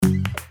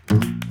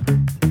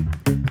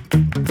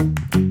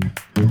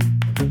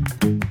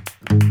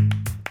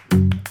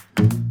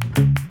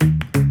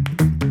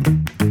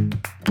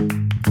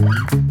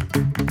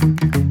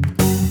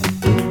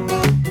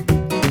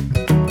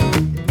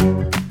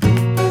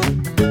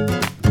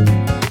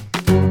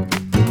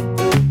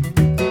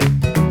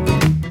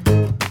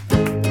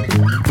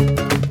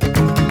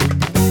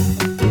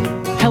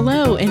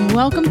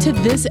welcome to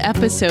this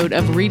episode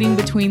of Reading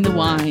Between the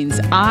Wines.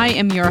 I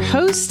am your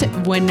host,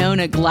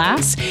 Winona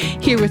Glass,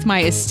 here with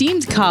my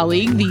esteemed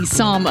colleague, the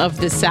Psalm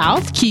of the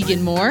South,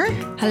 Keegan Moore.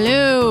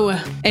 Hello.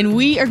 And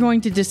we are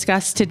going to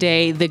discuss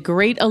today The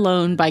Great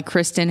Alone by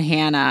Kristen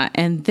Hanna.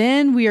 And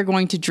then we are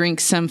going to drink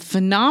some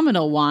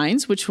phenomenal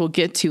wines, which we'll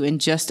get to in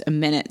just a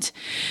minute.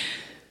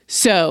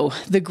 So,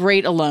 The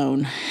Great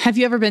Alone. Have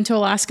you ever been to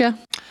Alaska?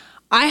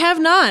 I have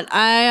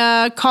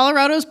not.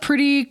 Colorado's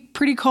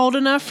pretty cold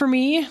enough for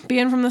me,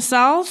 being from the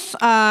South.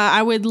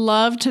 I would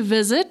love to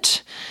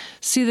visit,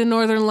 see the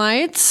Northern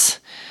Lights,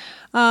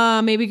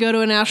 maybe go to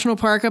a national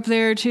park up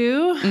there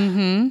too.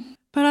 Mm-hmm.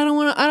 But I don't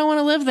want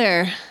to live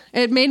there.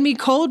 It made me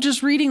cold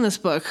just reading this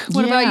book.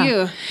 What about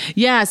you?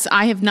 Yes,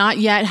 I have not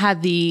yet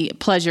had the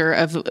pleasure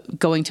of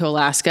going to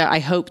Alaska. I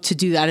hope to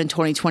do that in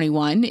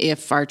 2021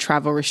 if our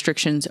travel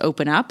restrictions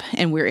open up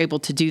and we're able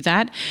to do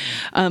that.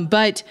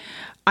 But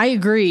I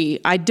agree.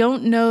 I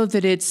don't know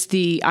that it's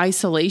the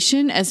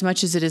isolation as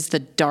much as it is the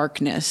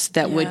darkness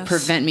that would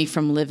prevent me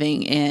from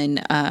living in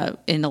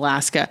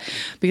Alaska,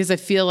 because I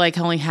feel like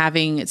only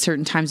having at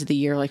certain times of the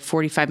year, like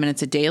 45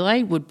 minutes of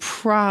daylight, would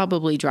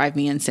probably drive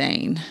me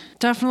insane.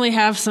 Definitely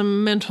have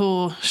some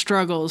mental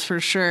struggles for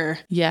sure.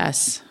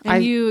 Yes.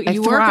 And you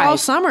work all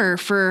summer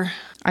for...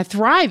 I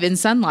thrive in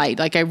sunlight.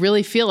 Like, I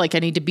really feel like I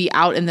need to be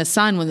out in the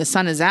sun when the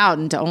sun is out,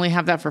 and to only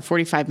have that for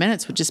 45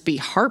 minutes would just be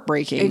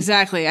heartbreaking.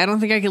 Exactly. I don't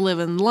think I could live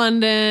in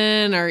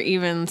London or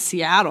even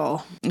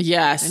Seattle.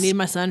 Yes. I need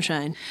my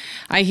sunshine.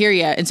 I hear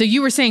you. And so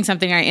you were saying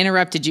something, I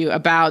interrupted you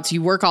about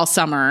you work all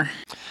summer.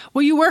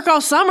 Well, you work all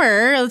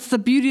summer. It's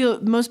the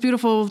most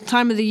beautiful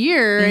time of the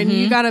year, and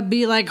you got to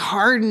be like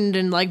hardened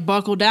and like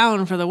buckle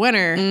down for the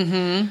winter.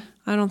 Mm-hmm.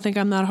 I don't think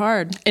I'm that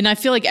hard. And I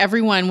feel like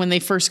everyone, when they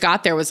first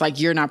got there, was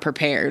like, you're not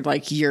prepared.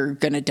 Like, you're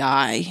going to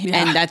die. Yeah.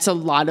 And that's a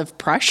lot of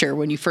pressure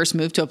when you first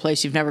move to a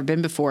place you've never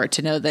been before,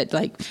 to know that,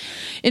 like,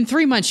 in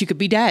 3 months you could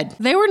be dead.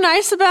 They were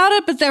nice about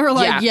it, but they were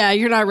like, yeah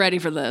you're not ready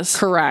for this.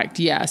 Correct.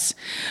 Yes.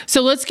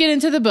 So let's get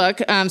into the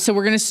book. So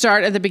we're going to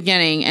start at the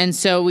beginning. And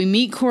so we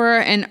meet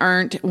Cora and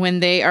Ernst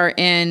when they are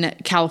in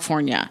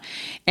California.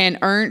 And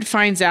Ernst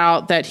finds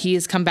out that he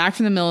has come back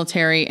from the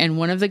military, and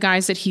one of the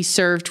guys that he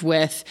served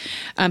with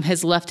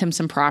has left him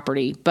some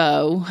property.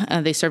 Bo,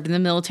 they served in the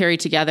military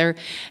together,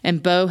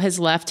 and Bo has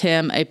left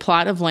him a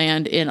plot of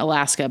land in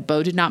Alaska.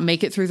 Bo did not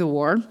make it through the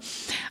war.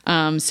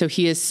 So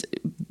his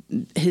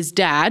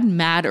dad,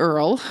 Mad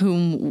Earl,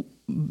 whom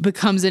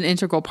becomes an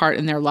integral part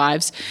in their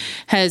lives,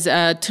 has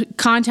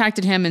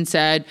contacted him and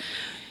said,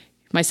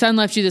 my son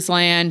left you this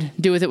land,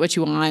 do with it what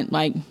you want,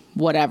 like,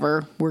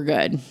 whatever, we're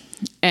good.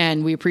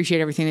 And we appreciate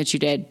everything that you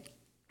did.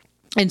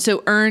 And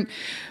so Ernst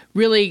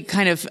really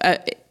kind of,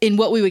 in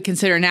what we would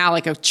consider now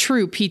like a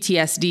true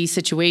PTSD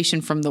situation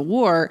from the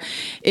war,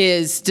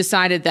 is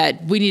decided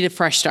that we need a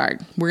fresh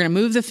start. We're going to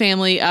move the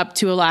family up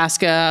to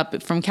Alaska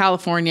from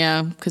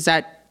California, because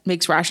that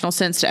makes rational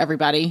sense to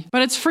everybody.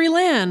 But it's free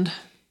land.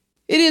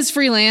 It is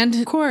free land.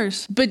 Of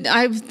course. But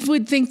I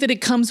would think that it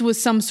comes with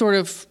some sort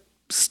of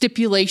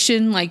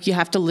stipulation, like you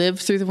have to live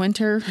through the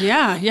winter.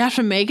 Yeah, you have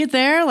to make it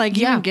there. Like,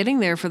 even getting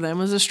there for them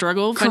was a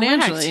struggle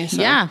financially.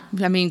 So. Yeah.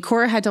 I mean,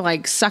 Cora had to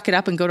like suck it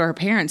up and go to her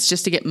parents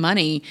just to get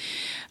money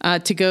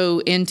to go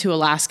into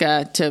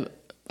Alaska to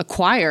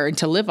acquire and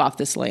to live off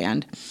this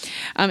land.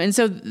 And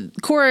so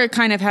Cora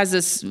kind of has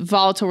this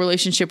volatile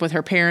relationship with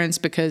her parents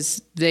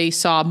because they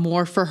saw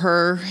more for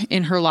her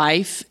in her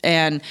life.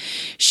 And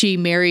she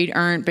married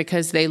Ernst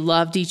because they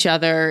loved each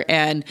other.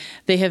 And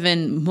they have,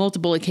 in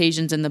multiple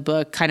occasions in the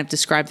book, kind of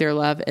described their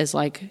love as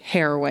like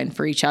heroin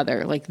for each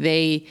other. Like,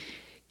 they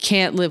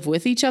can't live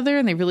with each other,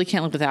 and they really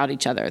can't live without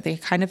each other. They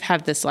kind of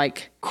have this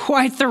like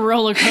quite the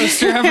roller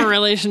coaster of a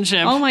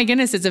relationship. Oh my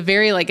goodness, it's a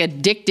very like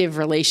addictive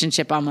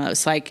relationship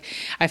almost. Like,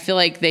 I feel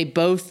like they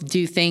both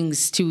do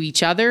things to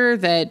each other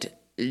that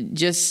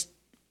just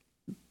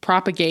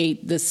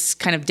propagate this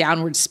kind of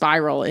downward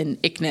spiral in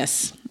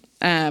ickness.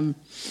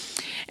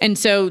 And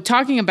so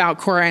talking about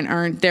Cora and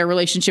Ernst, their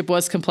relationship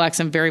was complex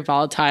and very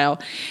volatile.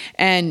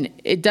 And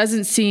it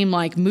doesn't seem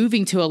like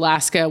moving to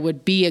Alaska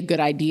would be a good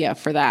idea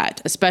for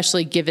that,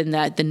 especially given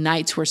that the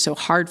nights were so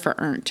hard for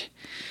Ernst.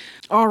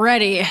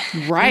 Already.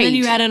 Right. And then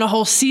you add in a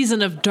whole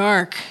season of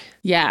dark.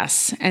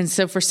 Yes. And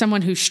so for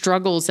someone who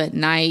struggles at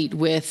night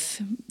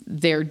with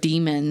their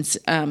demons,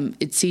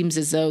 it seems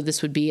as though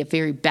this would be a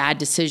very bad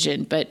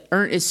decision. But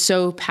Ernst is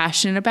so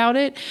passionate about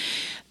it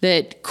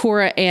that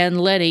Cora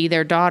and Letty,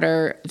 their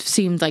daughter,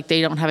 seemed like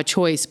they don't have a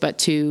choice but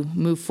to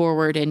move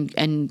forward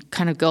and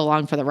kind of go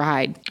along for the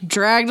ride.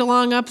 Dragged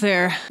along up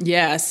there.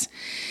 Yes.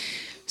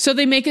 So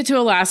they make it to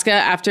Alaska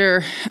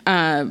after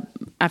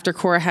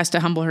Cora has to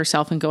humble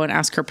herself and go and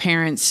ask her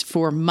parents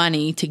for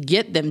money to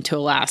get them to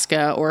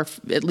Alaska, or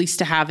at least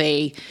to have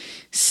a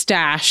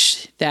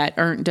stash that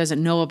Ernst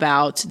doesn't know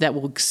about that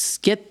will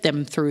get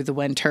them through the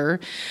winter.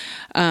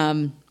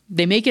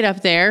 They make it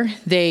up there.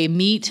 They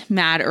meet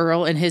Mad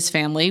Earl and his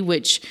family,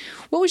 what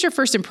was your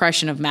first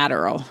impression of Mad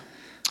Earl?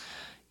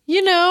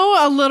 You know,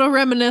 a little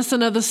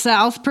reminiscent of the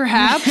South,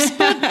 perhaps,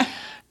 but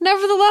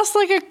nevertheless,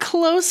 like a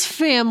close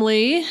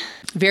family.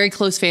 Very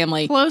close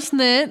family. Close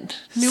knit.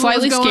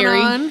 Slightly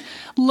scary.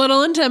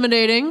 Little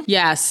intimidating.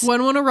 Yes.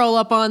 Wouldn't want to roll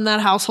up on that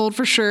household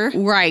for sure.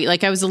 Right.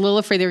 Like I was a little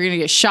afraid they were going to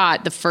get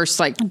shot the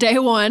first day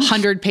one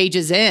 100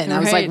 pages in. I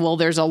was like, well,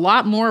 there's a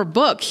lot more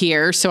book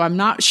here, so I'm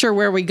not sure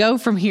where we go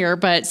from here,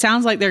 but it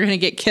sounds like they're going to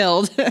get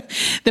killed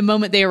the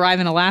moment they arrive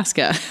in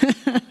Alaska.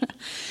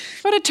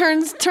 But it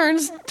turns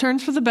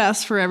for the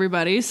best for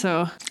everybody.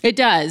 So it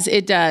does.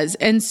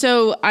 And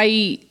so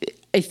I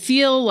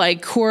feel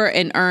like Cora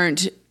and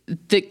Ernst,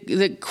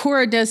 the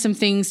Cora does some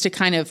things to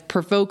kind of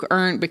provoke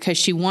Ernst because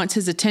she wants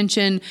his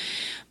attention,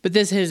 but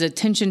his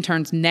attention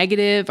turns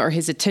negative, or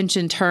his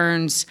attention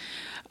turns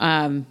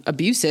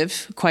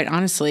abusive, quite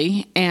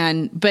honestly.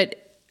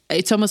 But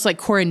it's almost like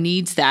Cora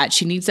needs that.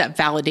 She needs that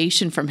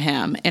validation from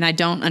him, and I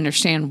don't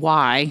understand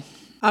why.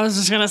 I was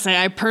just going to say,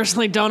 I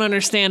personally don't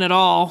understand at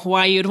all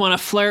why you'd want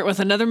to flirt with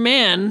another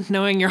man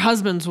knowing your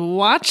husband's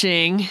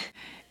watching.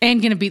 And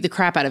going to beat the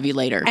crap out of you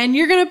later. And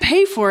you're going to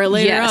pay for it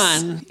later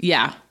on.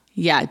 Yeah.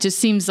 Yeah. It just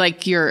seems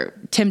like you're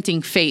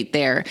tempting fate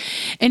there.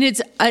 And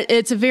it's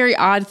a very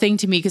odd thing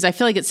to me because I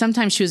feel like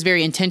sometimes she was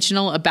very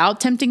intentional about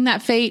tempting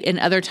that fate, and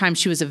other times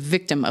she was a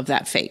victim of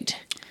that fate.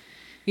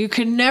 You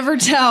could never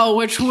tell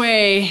which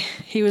way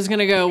he was going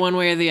to go, one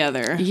way or the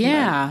other.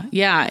 Yeah. But.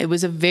 Yeah. It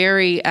was a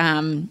very,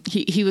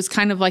 he was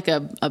kind of like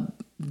a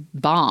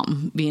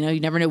bomb. You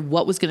never knew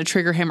what was going to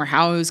trigger him or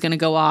how it was going to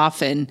go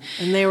off. And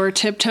they were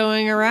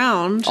tiptoeing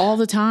around. All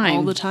the time.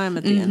 All the time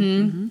at the end.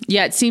 Mm-hmm.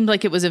 Yeah. It seemed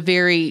like it was a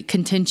very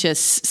contentious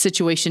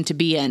situation to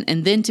be in.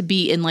 And then to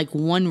be in like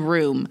one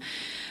room,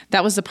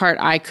 that was the part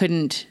I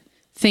couldn't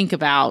think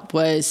about,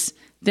 was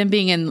them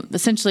being in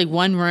essentially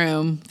one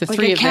room, the like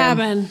three of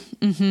cabin.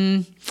 them.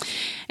 Mm-hmm.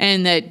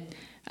 And that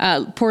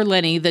poor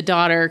Lenny, the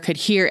daughter, could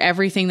hear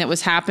everything that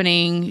was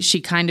happening. She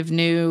kind of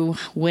knew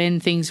when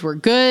things were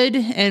good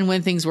and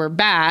when things were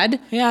bad.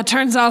 Yeah, it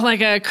turns out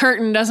like a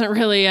curtain doesn't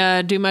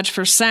really do much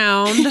for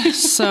sound.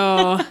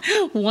 So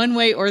one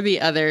way or the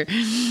other.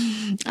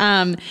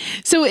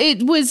 So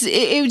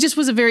it just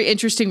was a very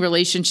interesting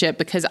relationship,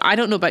 because I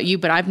don't know about you,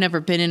 but I've never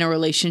been in a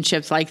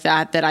relationship like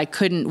that I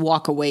couldn't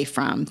walk away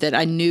from, that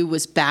I knew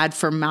was bad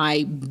for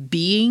my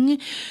being,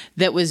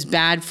 that was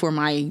bad for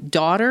my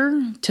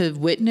daughter to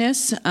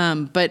witness.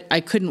 But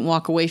I couldn't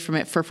walk away from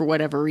it for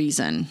whatever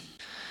reason.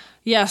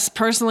 Yes,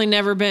 personally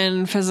never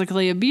been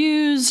physically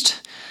abused.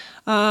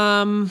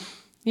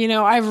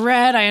 I've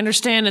read, I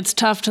understand it's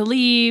tough to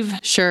leave.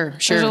 Sure.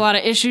 There's a lot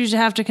of issues to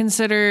have to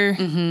consider.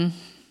 Mm-hmm.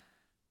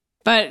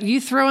 But you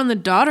throw in the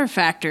daughter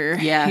factor.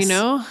 Yes.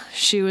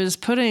 She was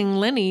putting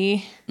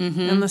Lenny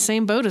in the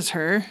same boat as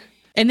her.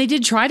 And they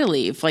did try to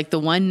leave, like the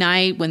one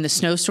night when the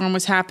snowstorm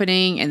was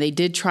happening, and they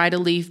did try to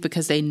leave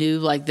because they knew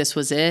like this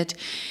was it.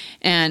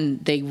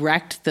 And they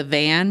wrecked the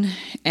van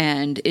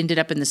and ended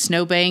up in the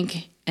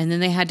snowbank. And then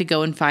they had to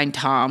go and find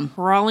Tom.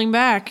 Crawling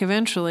back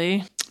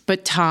eventually.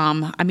 But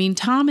Tom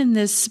in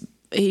this,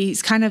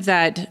 he's kind of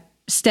that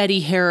steady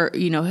hero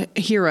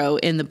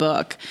in the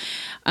book.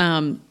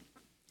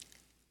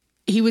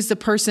 He was the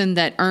person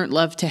that Ernst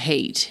loved to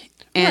hate.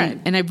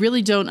 And I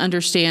really don't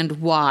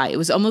understand why. It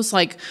was almost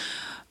like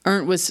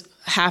Ernst was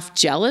half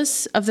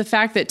jealous of the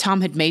fact that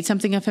Tom had made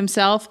something of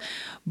himself,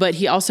 but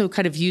he also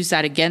kind of used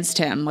that against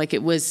him. Like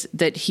it was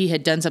that he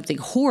had done something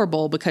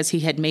horrible because he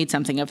had made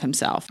something of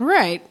himself.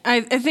 Right.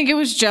 I think it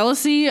was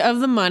jealousy of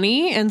the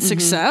money and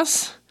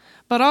success,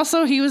 but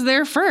also he was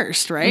there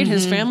first, right?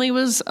 His family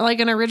was like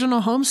an original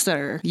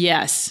homesteader.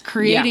 Yes.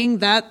 Creating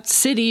that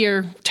city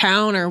or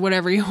town or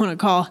whatever you want to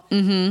call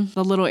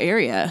the little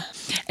area.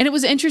 And it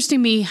was interesting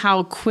to me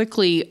how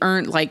quickly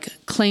Ernst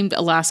claimed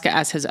Alaska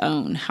as his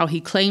own, how he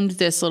claimed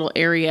this little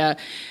area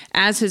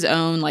as his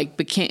own,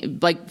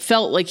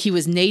 felt like he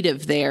was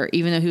native there,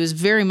 even though he was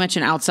very much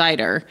an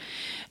outsider,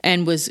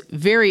 and was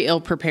very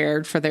ill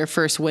prepared for their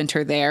first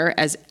winter there,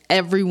 as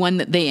everyone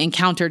that they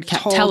encountered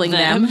kept telling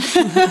them.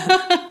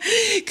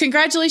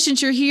 Congratulations,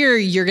 you're here,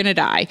 you're going to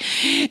die.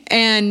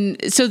 And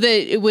so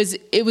that it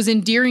was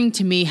endearing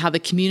to me how the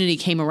community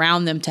came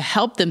around them to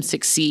help them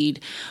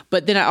succeed.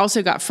 But then I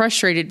also got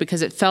frustrated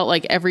because it felt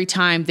like every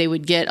time they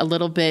would get a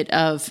little bit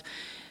of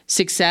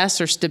success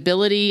or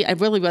stability,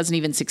 it really wasn't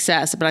even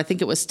success, but I think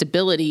it was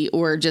stability,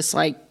 or just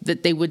like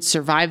that they would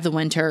survive the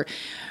winter,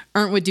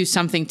 Ernst would do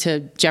something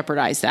to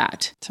jeopardize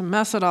that. To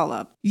mess it all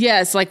up.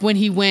 Yes, like when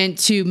he went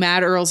to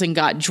Mad Earl's and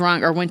got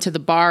drunk, or went to the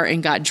bar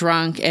and got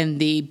drunk, and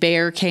the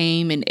bear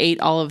came and ate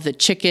all of the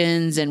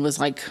chickens and was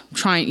like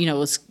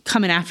was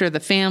coming after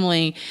the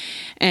family,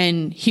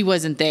 and he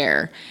wasn't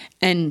there.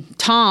 And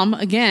Tom,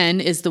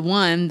 again, is the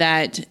one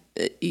that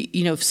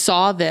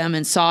saw them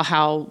and saw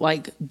how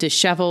like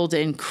disheveled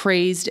and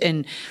crazed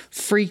and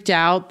freaked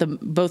out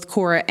both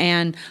Cora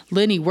and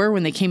Lenny were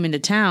when they came into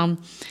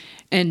town.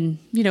 And,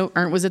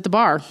 Ernst was at the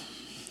bar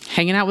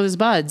hanging out with his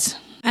buds.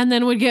 And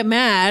then would get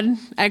mad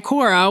at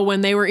Cora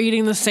when they were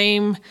eating the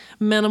same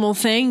minimal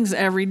things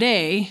every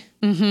day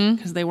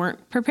because they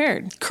weren't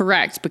prepared.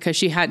 Correct, because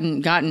she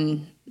hadn't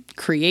gotten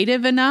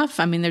creative enough.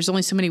 I mean, there's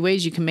only so many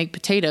ways you can make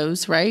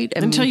potatoes, right?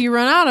 Until you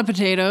run out of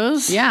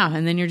potatoes. Yeah,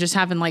 and then you're just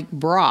having like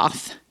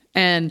broth.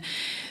 And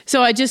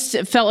so I just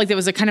felt like there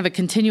was a kind of a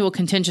continual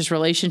contentious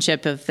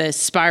relationship of this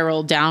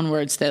spiral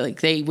downwards, that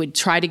like they would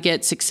try to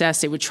get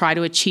success. They would try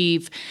to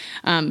achieve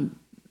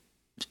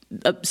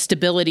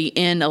stability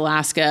in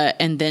Alaska,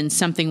 and then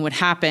something would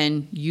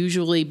happen,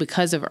 usually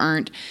because of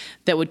Ernst,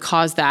 that would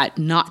cause that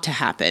not to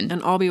happen.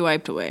 And all be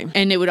wiped away.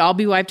 And it would all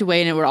be wiped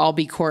away, and it would all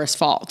be Cora's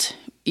fault,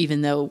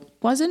 even though it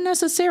wasn't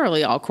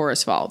necessarily all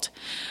Cora's fault.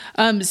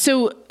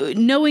 So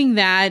knowing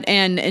that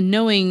and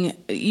knowing,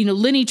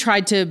 Lenny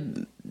tried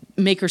to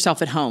make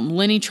herself at home.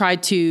 Lenny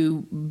tried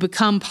to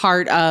become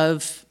part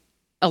of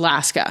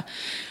Alaska.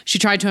 She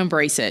tried to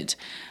embrace it.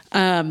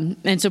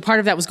 And so part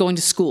of that was going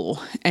to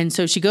school. And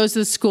so she goes to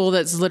the school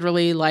that's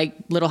literally like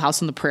Little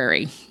House on the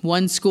Prairie.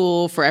 One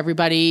school for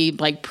everybody,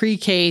 like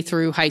pre-K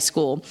through high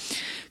school.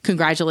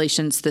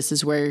 Congratulations, this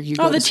is where you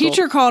go to school.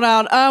 Teacher called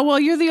out, well,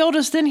 you're the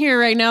oldest in here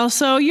right now,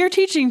 so you're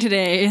teaching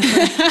today.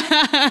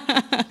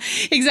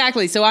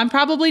 Exactly. So I'm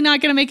probably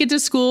not going to make it to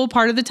school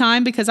part of the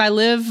time because I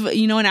live,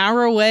 an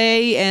hour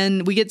away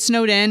and we get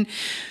snowed in.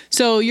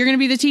 So you're going to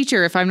be the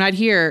teacher if I'm not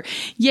here.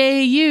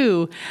 Yay,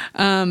 you.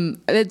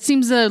 It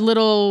seems a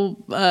little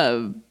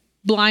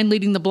blind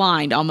leading the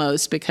blind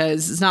almost,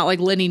 because it's not like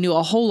Lenny knew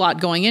a whole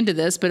lot going into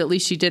this, but at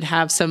least she did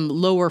have some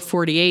lower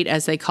 48,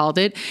 as they called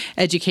it,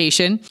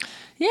 education.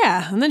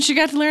 Yeah, and then she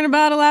got to learn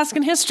about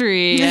Alaskan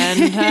history. And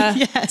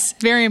yes,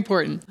 very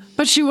important.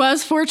 But she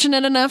was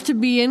fortunate enough to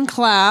be in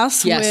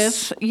class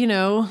with,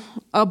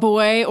 a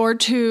boy or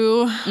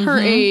two her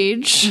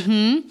age.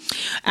 Mm-hmm.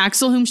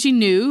 Axel, whom she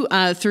knew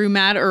through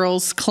Mad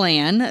Earl's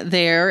clan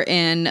there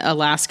in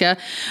Alaska.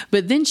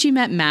 But then she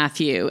met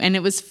Matthew, and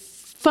it was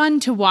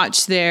fun to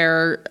watch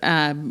their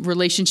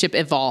relationship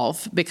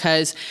evolve,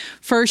 because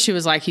first she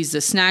was like, he's the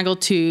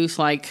snaggletooth,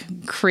 like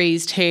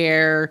crazed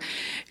hair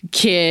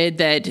kid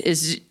that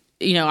is,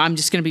 I'm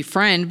just going to be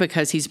friend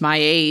because he's my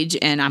age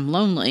and I'm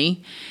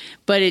lonely.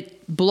 But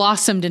it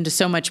blossomed into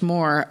so much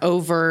more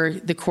over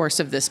the course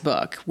of this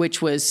book,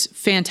 which was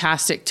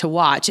fantastic to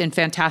watch and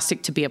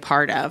fantastic to be a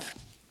part of.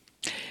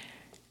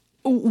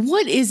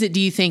 What is it, do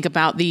you think,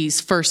 about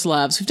these first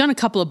loves? We've done a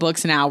couple of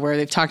books now where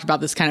they've talked about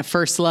this kind of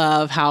first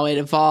love, how it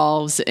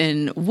evolves.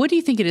 And what do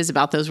you think it is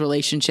about those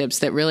relationships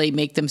that really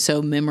make them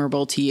so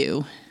memorable to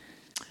you?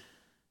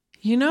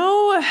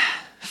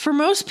 For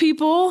most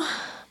people,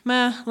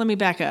 let me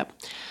back up.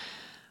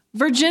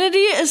 Virginity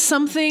is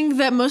something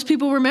that most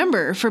people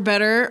remember, for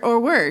better or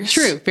worse.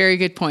 True. Very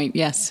good point.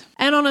 Yes.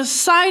 And on a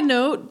side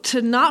note,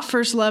 to not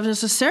first love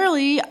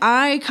necessarily,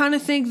 I kind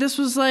of think this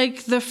was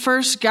like the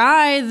first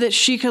guy that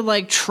she could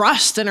like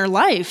trust in her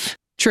life.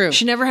 True.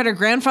 She never had her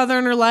grandfather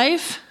in her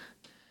life.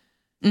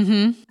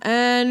 Mm-hmm.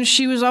 And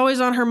she was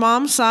always on her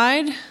mom's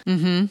side.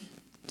 Mm-hmm.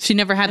 She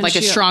never had a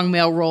strong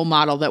male role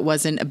model that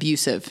wasn't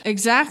abusive.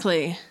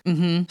 Exactly.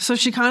 Mm-hmm. So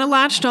she kind of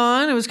latched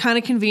on. It was kind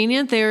of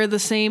convenient. They were the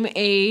same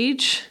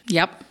age.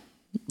 Yep.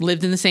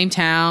 Lived in the same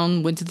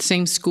town, went to the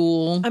same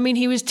school. I mean,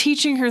 he was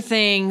teaching her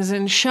things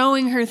and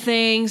showing her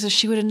things that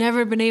she would have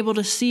never been able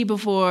to see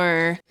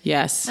before.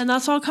 Yes. And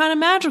that's all kind of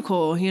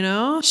magical,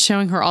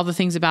 Showing her all the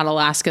things about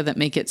Alaska that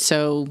make it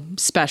so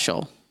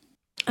special.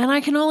 And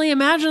I can only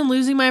imagine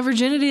losing my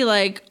virginity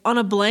like on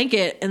a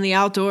blanket in the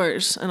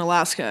outdoors in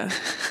Alaska.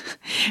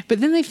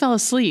 But then they fell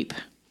asleep,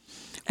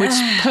 which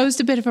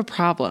posed a bit of a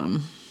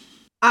problem.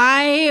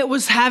 I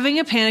was having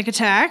a panic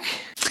attack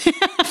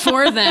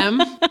for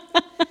them.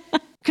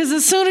 Because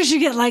as soon as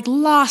you get like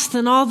lost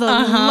in all the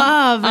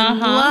love and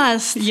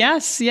lust.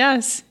 Yes.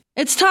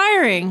 It's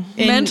tiring,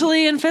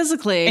 mentally and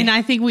physically. And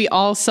I think we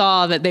all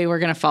saw that they were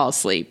going to fall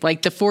asleep.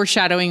 Like the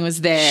foreshadowing was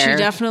there. She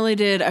definitely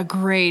did a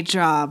great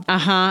job.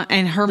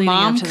 And her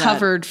mom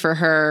covered for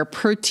her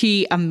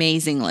pretty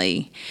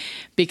amazingly,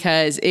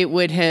 because it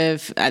would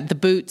have the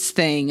boots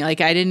thing. Like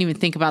I didn't even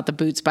think about the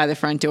boots by the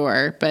front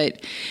door.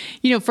 But,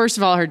 first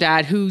of all, her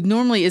dad, who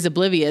normally is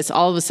oblivious,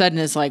 all of a sudden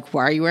is like,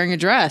 why are you wearing a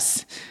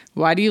dress?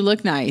 Why do you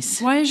look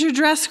nice? Why is your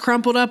dress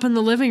crumpled up in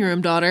the living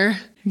room, daughter?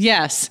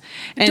 Yes.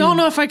 And don't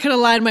know if I could have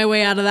lied my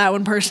way out of that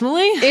one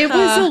personally. It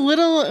was a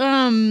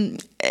little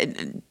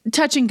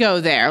touch and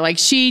go there. Like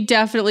she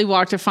definitely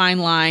walked a fine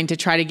line to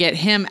try to get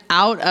him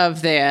out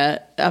of the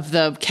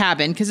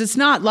cabin, because it's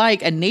not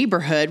like a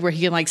neighborhood where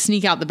he can like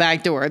sneak out the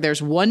back door.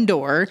 There's one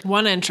door,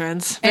 one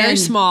entrance, very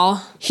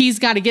small. He's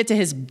got to get to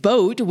his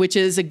boat, which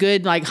is a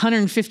good like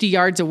 150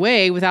 yards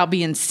away without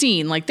being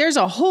seen. Like there's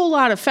a whole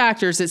lot of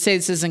factors that say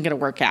this isn't going to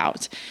work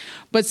out.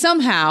 But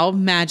somehow,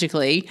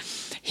 magically,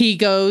 he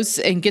goes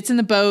and gets in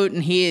the boat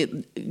and he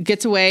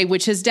gets away,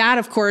 which his dad,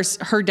 of course,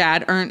 her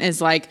dad, Ernst, is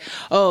like,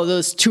 oh,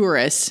 those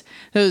tourists,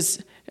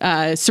 those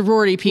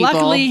sorority people.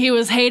 Luckily, he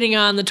was hating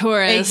on the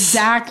tourists.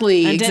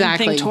 Exactly. And didn't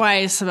think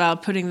twice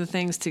about putting the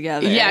things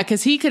together. Yeah,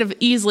 because he could have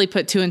easily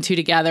put two and two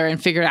together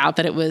and figured out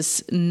that it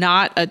was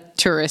not a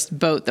tourist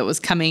boat that was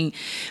coming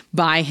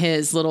by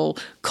his little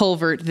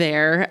culvert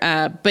there.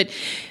 But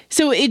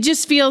so it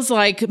just feels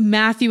like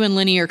Matthew and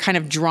Lenny are kind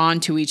of drawn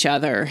to each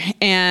other.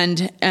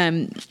 And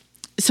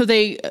so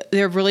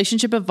their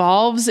relationship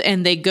evolves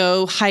and they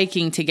go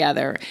hiking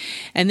together.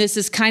 And this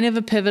is kind of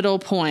a pivotal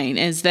point,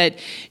 is that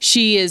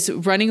she is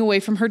running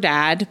away from her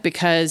dad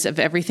because of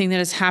everything that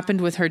has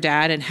happened with her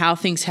dad and how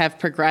things have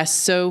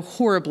progressed so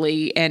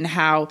horribly and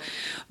how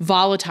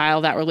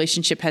volatile that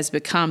relationship has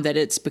become, that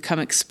it's become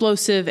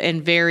explosive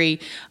and very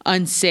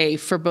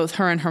unsafe for both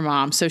her and her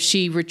mom. So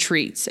she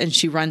retreats and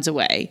she runs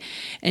away,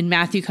 and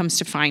Matthew comes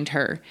to find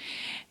her,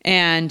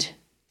 and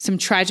some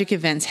tragic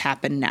events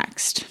happen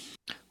next.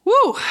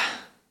 Woo!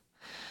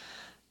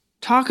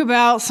 Talk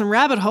about some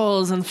rabbit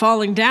holes and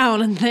falling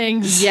down and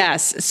things.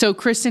 Yes. So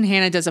Kristen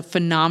Hanna does a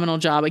phenomenal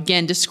job,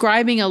 again,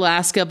 describing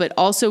Alaska, but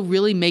also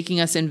really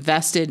making us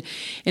invested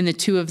in the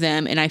two of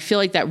them. And I feel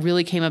like that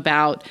really came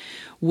about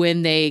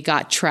when they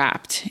got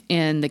trapped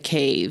in the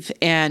cave.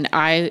 And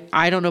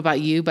I don't know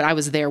about you, but I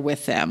was there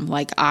with them.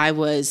 Like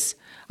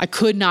I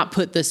could not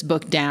put this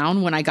book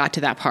down when I got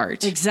to that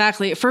part.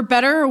 Exactly. For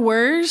better or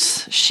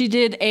worse, she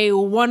did a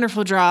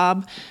wonderful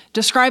job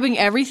describing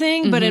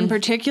everything, but in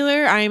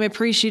particular, I am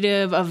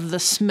appreciative of the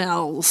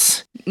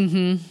smells.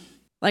 Mm-hmm.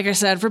 Like I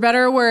said, for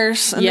better or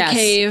worse, in the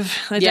cave,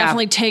 it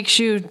definitely takes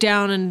you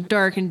down and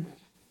dark and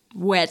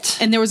wet.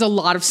 And there was a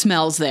lot of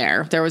smells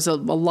there. There was a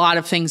lot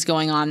of things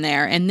going on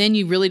there. And then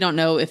you really don't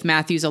know if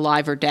Matthew's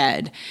alive or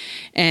dead.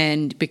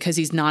 And because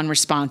he's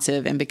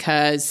non-responsive and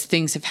because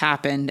things have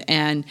happened.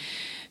 And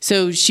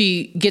so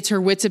she gets her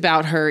wits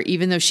about her,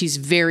 even though she's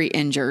very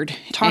injured.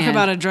 Talk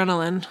about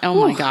adrenaline.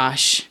 Oh my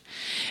gosh.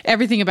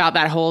 Everything about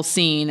that whole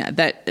scene,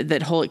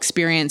 that whole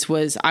experience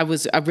I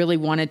really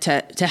wanted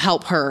to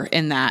help her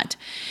in that.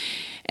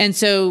 And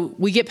so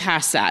we get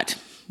past that.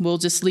 We'll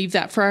just leave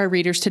that for our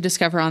readers to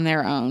discover on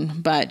their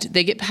own. But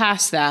they get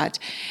past that.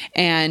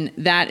 And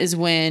that is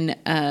when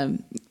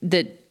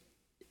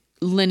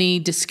Lenny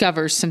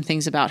discovers some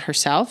things about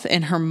herself,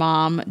 and her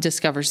mom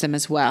discovers them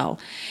as well.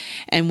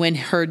 And when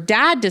her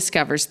dad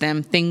discovers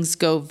them, things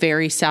go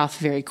very south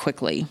very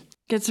quickly.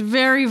 Gets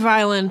very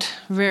violent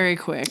very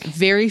quick.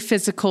 Very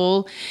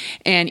physical.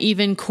 And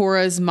even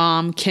Cora's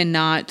mom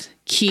cannot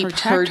keep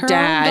Protect her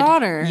dad. Own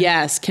daughter.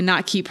 Yes,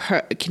 cannot keep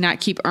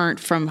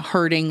Ernst from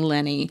hurting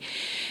Lenny.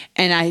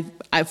 And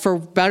I, for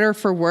better or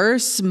for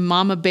worse,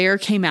 Mama Bear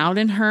came out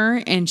in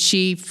her, and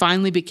she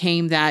finally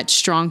became that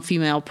strong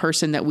female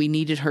person that we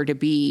needed her to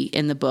be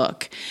in the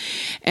book.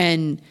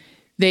 And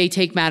they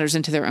take matters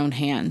into their own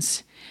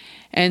hands.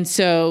 And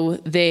so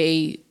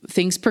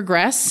things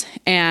progress,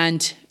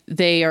 and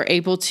they are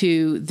able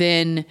to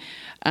then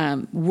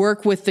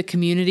work with the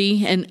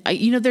community. And,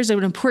 there's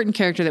an important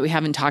character that we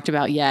haven't talked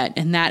about yet,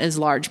 and that is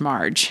Large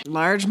Marge.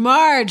 Large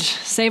Marge,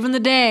 saving the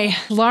day.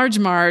 Large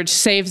Marge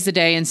saves the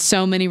day in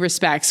so many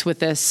respects with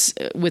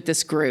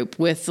this group,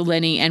 with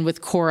Lenny and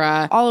with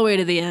Cora. All the way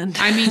to the end.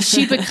 I mean,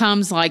 she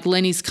becomes like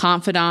Lenny's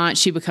confidant.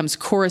 She becomes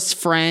Cora's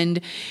friend.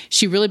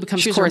 She really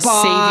becomes Cora's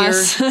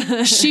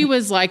savior. She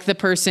was like the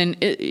person,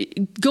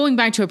 going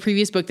back to a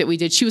previous book that we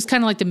did, she was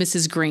kind of like the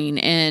Mrs. Green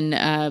in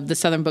the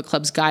Southern Book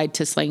Club's Guide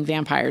to Slaying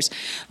Vampires.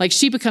 Like,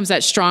 she becomes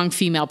that strong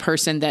female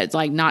person that's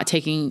like not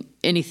taking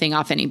anything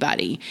off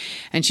anybody.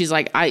 And she's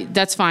like,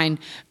 that's fine.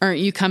 Or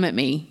you come at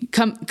me.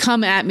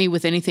 Come at me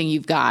with anything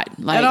you've got.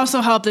 Like, it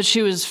also helped that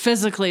she was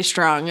physically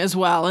strong as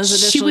well, as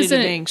additionally to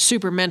being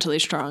super mentally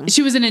strong.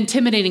 She was an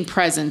intimidating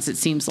presence, it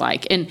seems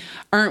like. And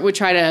Ernst would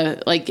try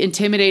to like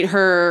intimidate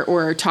her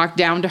or talk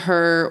down to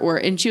her,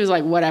 and she was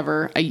like,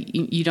 whatever,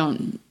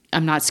 I'm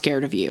not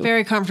scared of you.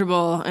 Very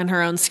comfortable in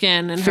her own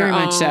skin and very her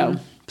much own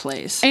so.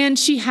 Place. And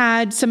she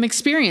had some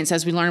experience,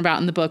 as we learn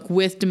about in the book,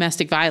 with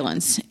domestic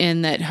violence,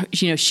 in that,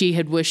 she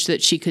had wished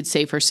that she could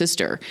save her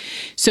sister.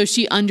 So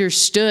she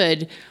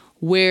understood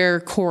where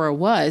Cora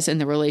was in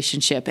the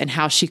relationship and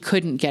how she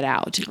couldn't get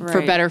out,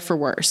 for better, for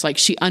worse. Like,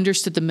 she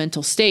understood the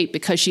mental state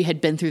because she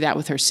had been through that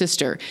with her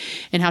sister,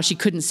 and how she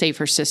couldn't save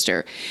her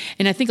sister.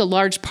 And I think a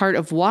large part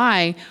of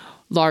why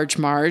Large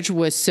Marge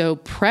was so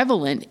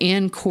prevalent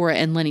in Cora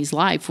and Lenny's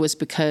life was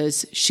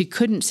because she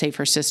couldn't save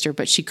her sister,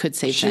 but she could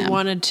save them. She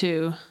wanted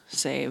to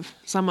save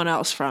someone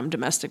else from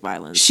domestic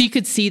violence. She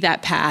could see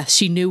that path.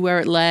 She knew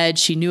where it led.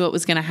 She knew what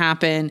was going to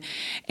happen.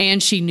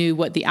 And she knew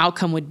what the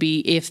outcome would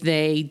be if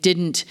they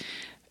didn't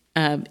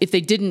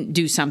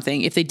do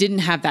something, if they didn't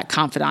have that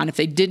confidant, if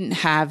they didn't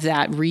have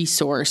that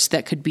resource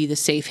that could be the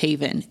safe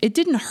haven. It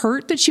didn't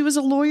hurt that she was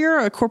a lawyer,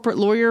 a corporate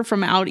lawyer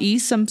from out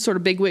east, some sort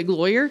of bigwig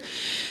lawyer.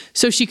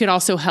 So she could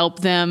also help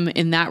them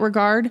in that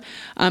regard.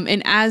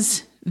 And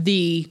as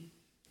the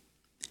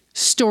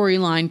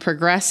storyline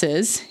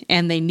progresses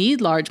and they need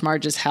Large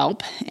Marge's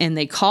help and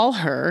they call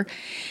her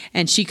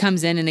and she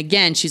comes in, and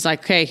again, she's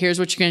like, okay, here's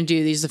what you're going to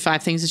do. These are the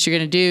 5 things that you're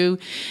going to do.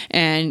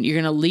 And you're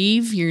going to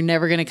leave. You're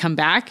never going to come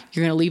back.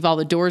 You're going to leave all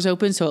the doors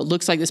open so it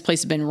looks like this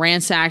place has been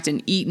ransacked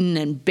and eaten,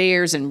 and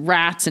bears and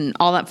rats and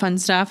all that fun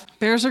stuff.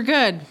 Bears are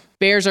good.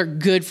 Bears are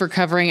good for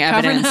covering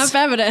evidence. Covering up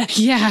evidence.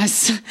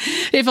 Yes.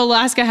 If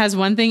Alaska has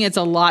one thing, it's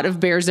a lot of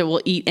bears that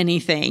will eat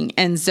anything.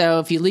 And so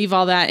if you leave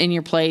all that in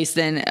your place,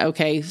 then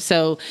okay.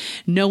 So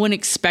no one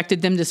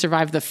expected them to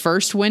survive the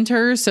first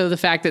winter. So the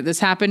fact that this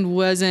happened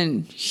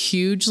wasn't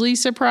hugely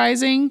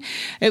surprising.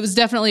 It was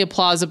definitely a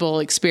plausible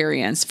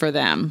experience for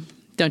them.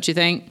 Don't you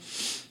think?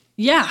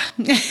 Yeah.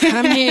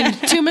 I mean,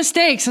 2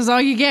 mistakes is all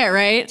you get,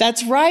 right?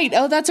 That's right.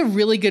 Oh, that's a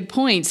really good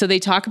point. So they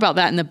talk about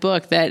that in the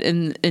book, that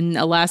in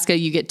Alaska,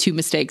 you get 2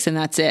 mistakes and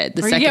that's it.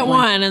 Or you get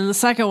one and the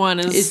second one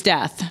is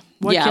death.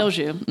 What kills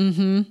you.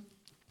 Mm-hmm.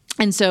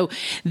 And so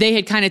they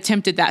had kind of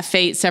tempted that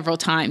fate several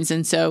times.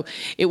 And so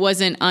it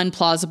wasn't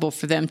unplausible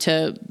for them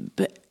to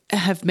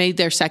have made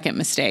their second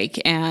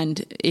mistake,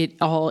 and it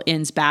all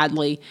ends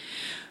badly.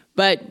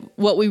 But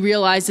what we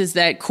realize is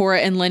that Cora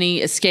and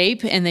Lenny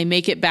escape and they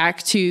make it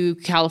back to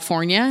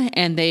California,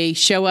 and they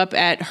show up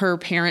at her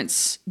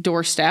parents'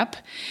 doorstep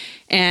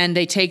and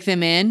they take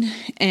them in,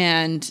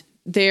 and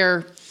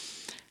they're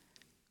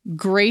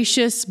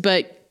gracious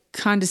but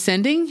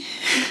condescending,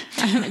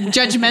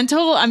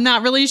 judgmental. I'm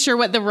not really sure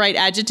what the right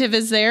adjective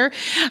is there.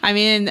 I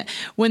mean,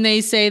 when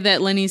they say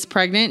that Lenny's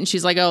pregnant and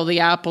she's like, oh,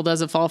 the apple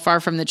doesn't fall far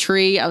from the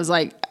tree, I was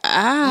like,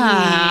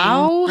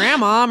 ow.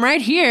 Grandma, I'm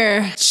right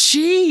here.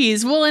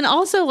 Jeez. Well, and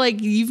also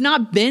like you've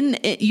not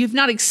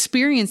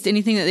experienced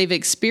anything that they've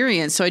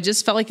experienced. So I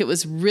just felt like it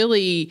was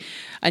really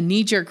a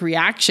knee-jerk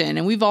reaction.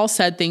 And we've all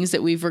said things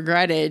that we've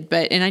regretted,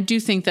 and I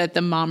do think that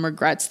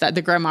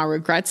the grandma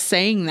regrets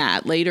saying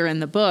that later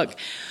in the book.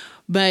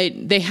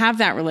 But they have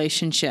that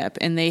relationship,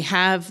 and they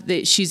have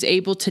that she's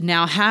able to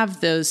now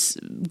have those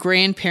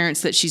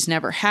grandparents that she's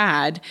never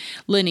had.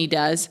 Lenny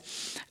does,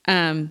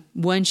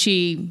 when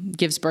she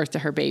gives birth to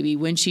her baby,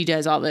 when she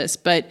does all this.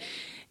 But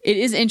it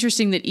is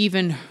interesting that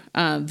even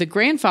the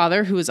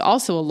grandfather, who is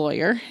also a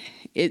lawyer,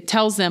 it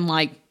tells them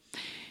like,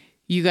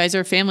 you guys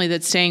are a family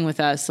that's staying with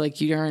us.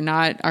 Like, you are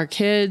not our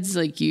kids.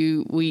 Like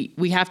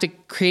we have to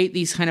create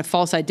these kind of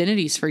false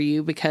identities for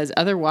you, because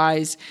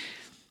otherwise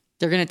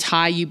they're going to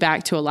tie you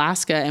back to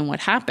Alaska and what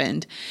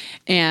happened.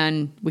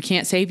 And we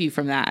can't save you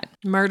from that.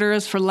 Murder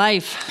is for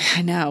life.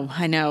 I know.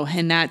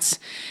 And that's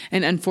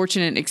an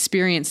unfortunate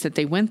experience that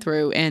they went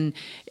through. And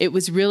it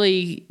was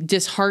really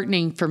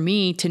disheartening for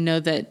me to know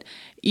that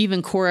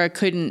even Cora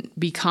couldn't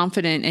be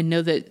confident and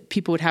know that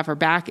people would have her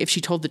back if she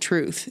told the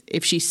truth.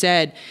 If she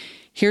said,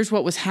 here's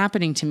what was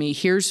happening to me.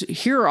 Here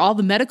are all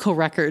the medical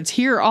records.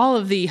 Here are all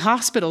of the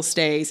hospital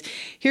stays.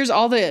 Here's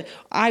all the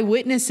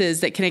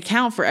eyewitnesses that can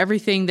account for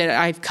everything that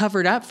I've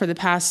covered up for the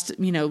past,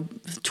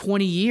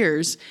 20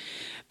 years.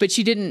 But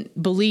she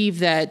didn't believe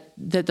that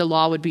the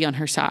law would be on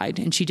her side.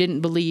 And she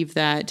didn't believe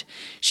that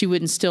she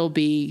wouldn't still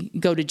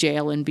go to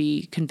jail and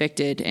be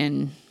convicted,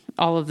 and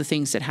all of the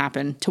things that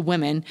happen to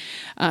women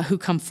who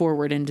come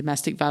forward in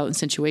domestic violence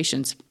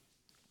situations,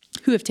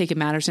 who have taken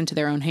matters into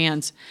their own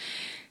hands.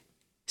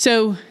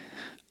 So,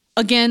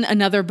 again,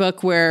 another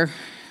book where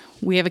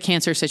we have a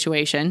cancer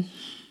situation.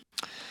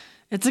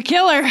 It's a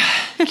killer.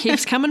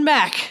 Keeps coming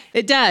back.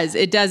 It does.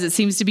 It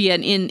seems to be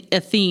a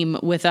theme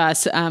with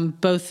us,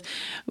 both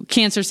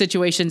cancer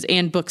situations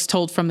and books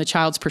told from the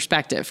child's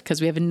perspective, because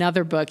we have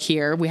another book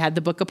here. We had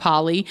the Book of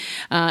Polly,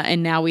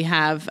 and now we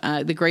have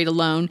The Great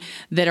Alone,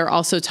 that are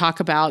also talk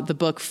about the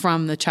book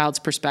from the child's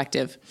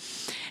perspective.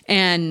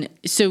 And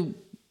so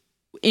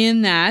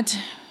in that,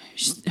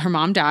 her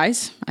mom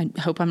dies. I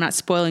hope I'm not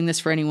spoiling this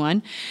for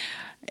anyone.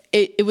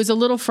 It was a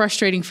little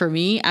frustrating for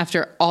me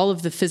after all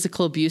of the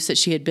physical abuse that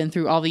she had been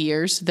through all the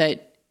years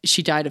that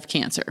she died of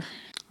cancer.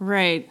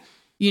 Right.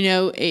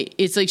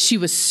 It's like she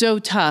was so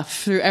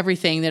tough through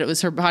everything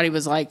that her body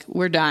was like,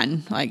 we're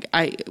done. Like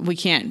we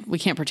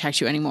can't protect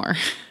you anymore.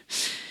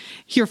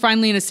 You're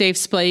finally in a safe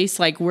space.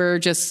 Like, we're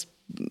just,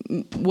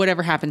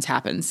 whatever happens,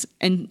 happens.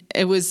 And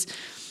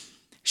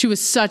she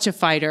was such a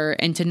fighter,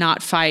 and to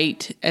not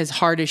fight as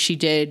hard as she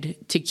did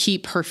to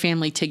keep her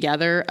family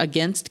together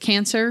against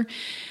cancer,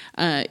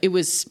 it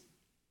was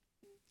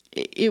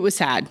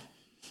sad.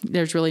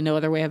 There's really no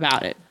other way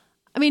about it.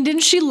 I mean,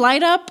 didn't she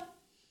light up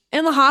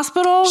in the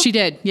hospital? She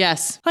did,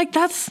 yes. Like,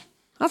 that's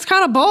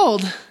kind of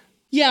bold.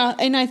 Yeah,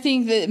 and I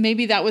think that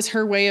maybe that was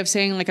her way of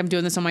saying, like, I'm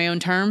doing this on my own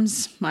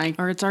terms.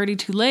 Or it's already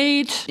too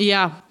late.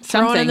 Yeah,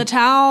 throwing in the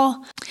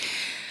towel.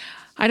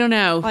 I don't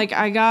know. Like,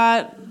 I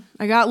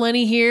got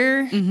Lenny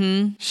here.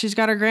 Mm-hmm. She's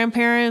got her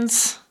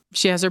grandparents.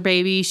 She has her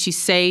baby. She's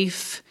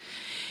safe.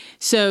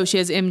 So she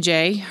has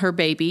MJ, her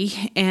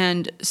baby.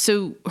 And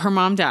so her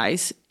mom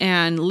dies.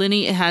 And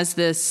Lenny has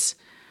this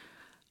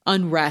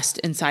unrest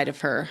inside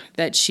of her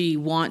that she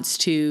wants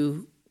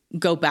to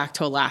go back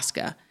to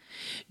Alaska.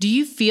 Do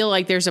you feel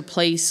like there's a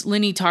place?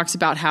 Lenny talks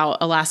about how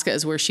Alaska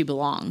is where she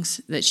belongs,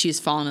 that she has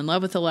fallen in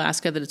love with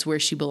Alaska, that it's where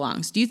she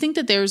belongs. Do you think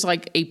that there's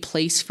like a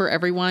place for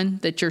everyone,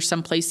 that you're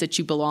someplace that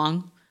you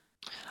belong?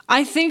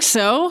 I think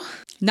so.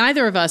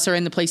 Neither of us are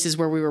in the places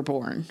where we were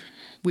born.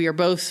 We've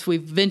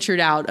ventured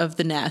out of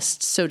the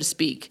nest, so to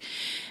speak.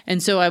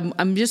 And so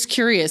I'm just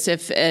curious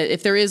if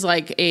there is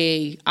like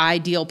a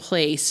ideal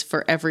place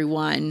for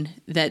everyone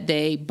that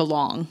they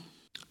belong.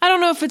 I don't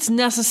know if it's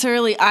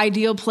necessarily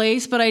ideal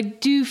place, but I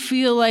do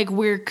feel like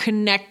we're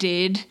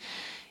connected,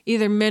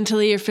 either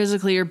mentally or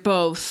physically or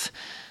both,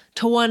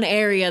 to one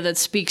area that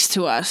speaks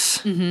to us.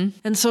 Mm-hmm.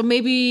 And so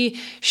maybe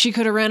she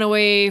could have ran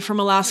away from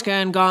Alaska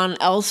and gone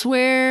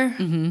elsewhere,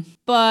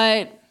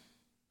 but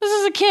this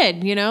is a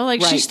kid, you know?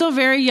 Like, she's still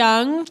very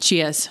young. She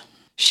is.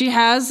 She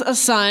has a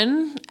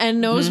son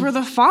and knows where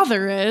the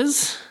father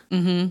is.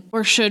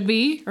 Or should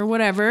be, or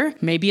whatever.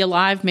 Maybe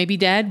alive, maybe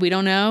dead. We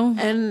don't know.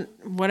 And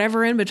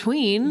whatever in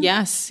between.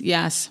 Yes,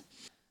 yes.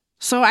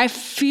 So I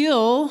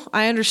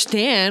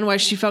understand why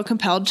she felt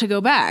compelled to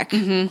go back.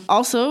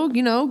 Also,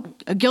 you know,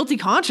 a guilty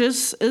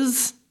conscience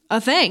is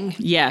a thing.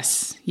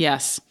 Yes,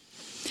 yes.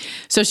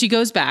 So she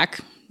goes back.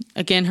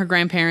 Again, her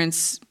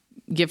grandparents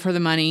give her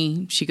the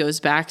money. She goes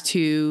back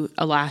to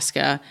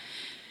Alaska.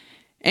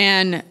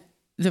 And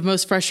the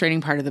most frustrating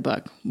part of the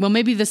book, well,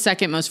 maybe the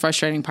second most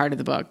frustrating part of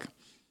the book,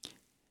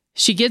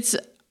 she gets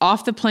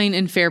off the plane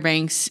in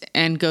Fairbanks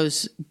and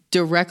goes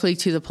directly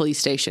to the police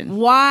station.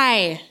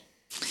 Why?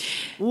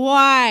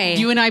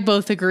 You and I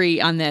both agree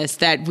on this,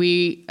 that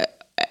we,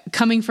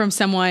 coming from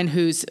someone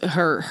who's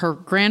her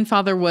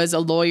grandfather was a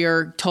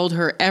lawyer, told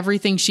her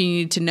everything she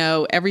needed to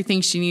know,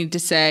 everything she needed to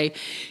say.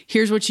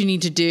 Here's what you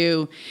need to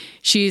do.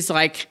 She's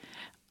like,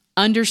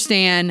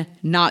 understand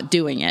not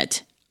doing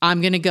it.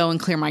 I'm going to go and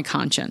clear my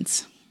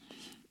conscience.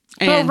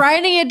 But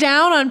writing it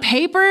down on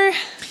paper?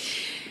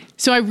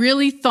 So I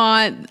really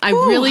thought, I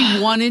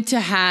really wanted to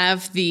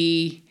have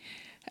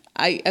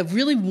I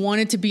really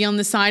wanted to be on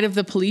the side of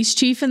the police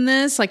chief in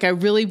this. Like, I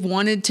really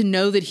wanted to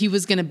know that he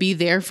was going to be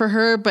there for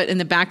her. But in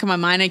the back of my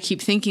mind, I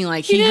keep thinking,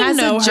 like, he has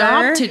a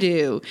job to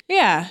do.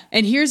 Yeah.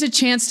 And here's a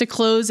chance to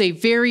close a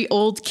very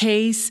old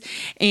case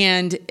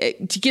and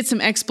to get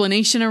some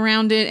explanation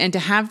around it and to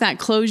have that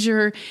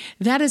closure.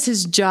 That is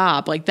his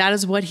job. Like, that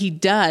is what he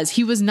does.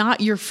 He was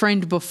not your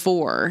friend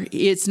before.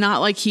 It's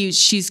not like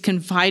she's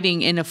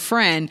confiding in a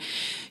friend.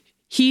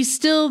 He's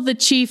still the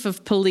chief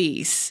of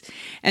police.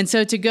 And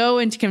so to go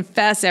and to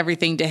confess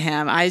everything to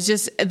him,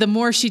 the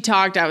more she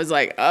talked, I was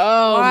like,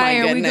 oh,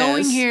 why my goodness. are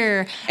we going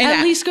here? And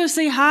at least go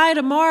say hi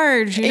to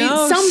Marge, you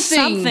know,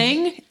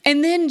 something.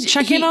 And then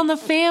check in on the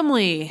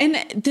family. And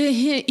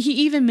he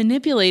even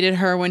manipulated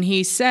her when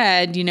he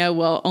said, you know,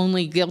 well,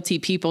 only guilty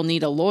people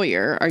need a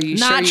lawyer. Are you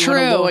Not sure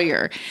you true. want a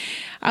lawyer?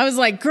 I was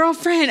like,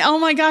 girlfriend, oh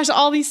my gosh,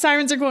 all these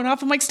sirens are going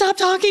off. I'm like, stop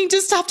talking.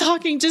 Just stop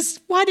talking.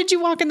 Just why did you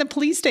walk in the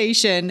police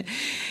station?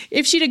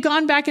 If she'd have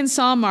gone back and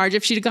saw Marge,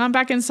 if she'd have gone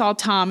back and saw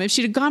Tom, if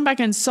she'd have gone back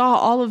and saw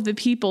all of the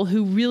people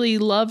who really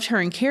loved her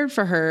and cared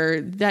for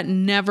her, that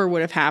never would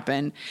have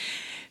happened.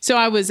 So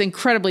I was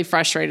incredibly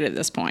frustrated at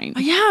this point.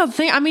 Yeah,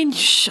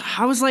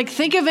 I was like,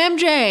 think of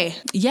MJ.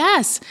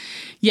 Yes.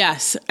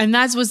 And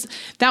that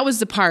was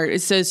the part.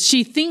 It says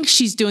she thinks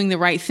she's doing the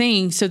right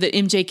thing so that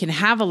MJ can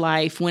have a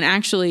life when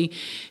actually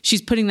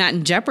she's putting that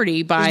in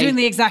jeopardy by She's doing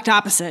the exact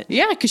opposite.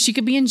 Yeah, because she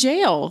could be in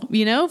jail,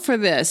 you know, for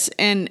this.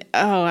 And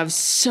I was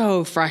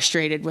so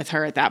frustrated with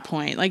her at that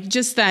point. Like,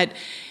 just that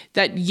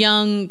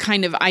young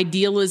kind of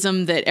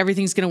idealism that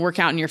everything's going to work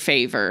out in your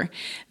favor,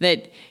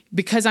 that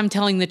because I'm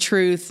telling the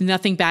truth,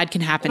 nothing bad can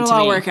happen to me.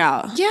 It'll all work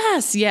out.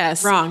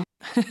 Yes. Wrong.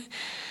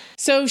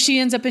 So she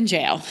ends up in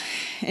jail,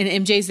 and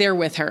MJ's there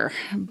with her.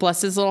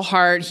 Bless his little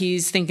heart.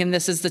 He's thinking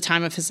this is the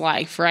time of his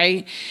life,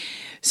 right?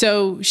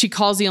 So she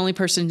calls the only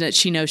person that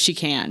she knows she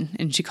can,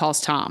 and she calls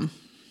Tom.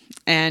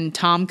 And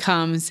Tom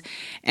comes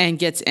and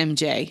gets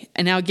MJ.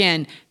 And now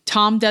again,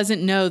 Tom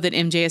doesn't know that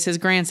MJ is his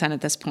grandson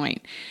at this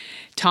point.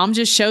 Tom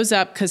just shows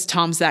up because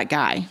Tom's that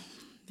guy,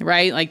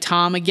 right? Like,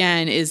 Tom,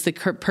 again, is the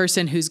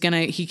person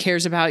he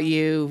cares about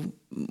you,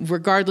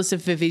 regardless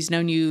of if he's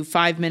known you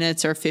 5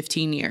 minutes or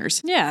 15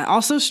 years. Yeah.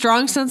 Also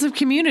strong sense of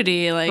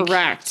community. Like,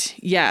 correct.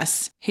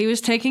 Yes. He was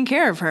taking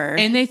care of her.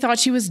 And they thought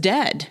she was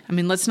dead. I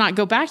mean, let's not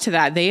go back to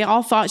that. They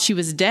all thought she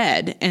was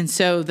dead. And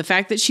so the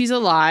fact that she's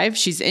alive,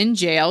 she's in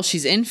jail,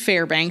 she's in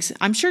Fairbanks.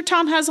 I'm sure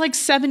Tom has like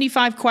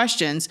 75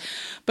 questions,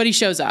 but he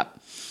shows up.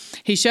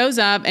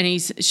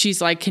 And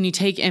she's like, can you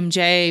take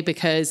MJ?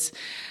 Because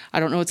I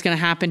don't know what's going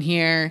to happen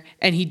here.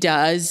 And he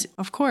does.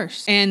 Of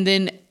course. And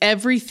then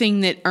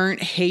everything that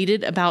Ernst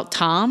hated about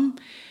Tom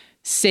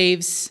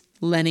saves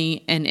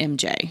Lenny and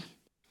MJ.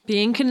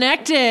 Being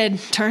connected,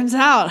 turns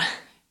out.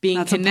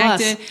 That's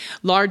connected.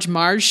 Large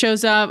Marge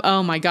shows up.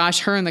 Oh my gosh,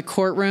 her in the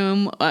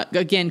courtroom.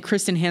 Again,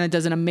 Kristen Hanna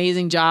does an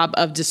amazing job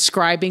of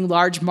describing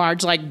Large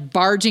Marge, like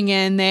barging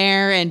in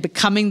there and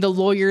becoming the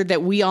lawyer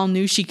that we all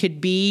knew she could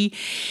be,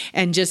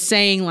 and just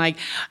saying like,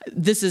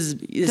 this is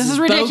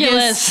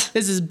ridiculous.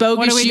 This is bogus.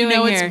 What are we doing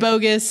here? It's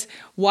bogus.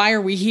 Why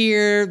are we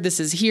here? This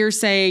is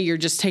hearsay. You're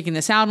just taking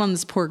this out on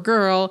this poor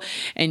girl,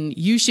 and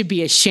you should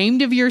be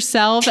ashamed of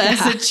yourself as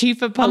the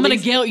chief of police. I'm going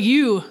to guilt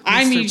you.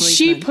 I mean,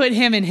 she put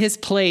him in his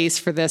place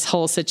for this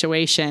whole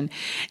situation.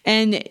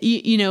 And,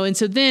 you know, and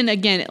so then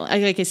again,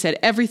 like I said,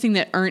 everything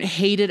that Ernst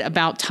hated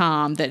about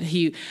Tom, that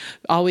he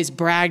always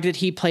bragged that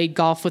he played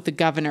golf with the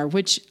governor,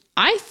 which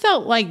I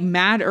felt like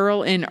Mad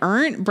Earl and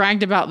Ernst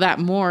bragged about that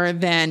more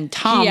than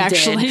Tom He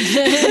actually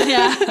did.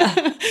 Yeah.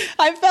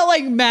 I felt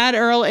like Mad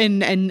Earl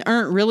and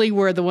Ernst really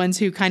were the ones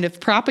who kind of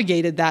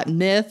propagated that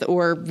myth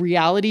or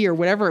reality or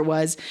whatever it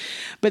was,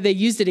 but they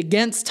used it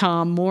against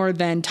Tom more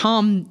than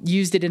Tom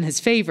used it in his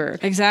favor.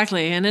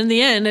 Exactly. And in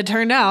the end, it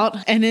turned out.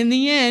 And in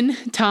the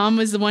end, Tom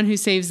was the one who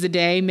saves the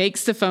day,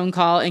 makes the phone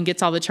call, and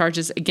gets all the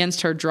charges against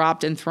her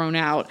dropped and thrown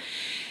out.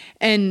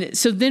 And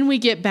so then we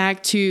get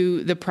back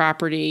to the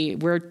property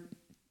where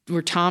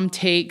Tom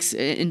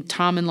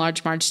and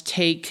Large Marge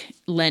take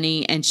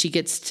Lenny, and she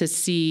gets to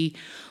see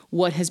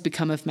what has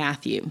become of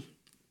Matthew.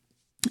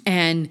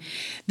 And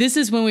this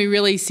is when we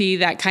really see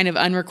that kind of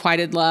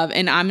unrequited love.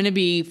 And I'm going to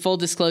be full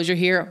disclosure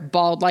here,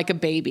 bawled like a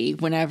baby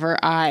whenever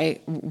I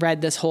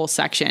read this whole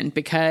section,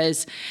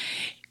 because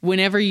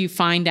whenever you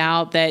find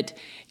out that,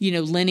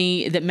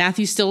 that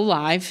Matthew's still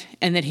alive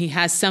and that he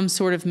has some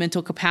sort of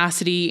mental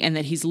capacity and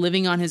that he's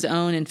living on his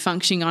own and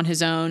functioning on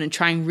his own and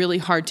trying really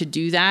hard to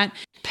do that.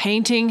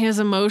 Painting his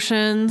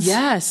emotions.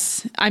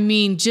 Yes. I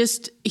mean,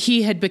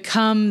 he had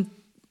become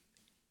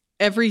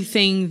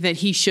everything that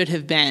he should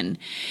have been.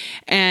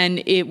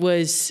 And it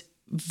was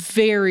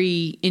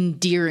very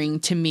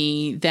endearing to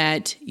me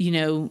that,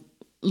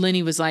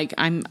 Lenny was like,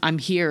 I'm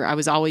here. I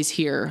was always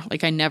here.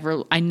 Like I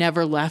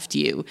never left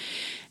you.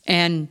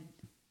 And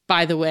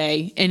by the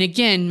way, and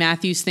again,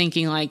 Matthew's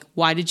thinking like,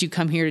 why did you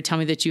come here to tell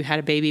me that you had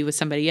a baby with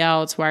somebody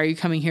else? Why are you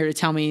coming here to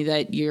tell me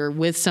that you're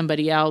with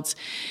somebody else?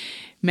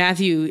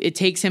 Matthew, it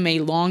takes him a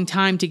long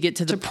time to get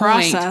to the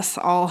point process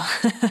all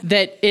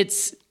that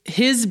it's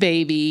his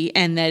baby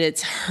and that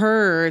it's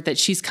her, that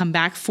she's come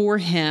back for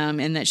him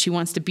and that she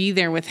wants to be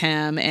there with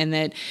him. And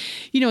that,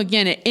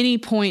 again, at any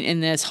point in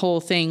this whole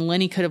thing,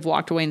 Lenny could have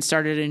walked away and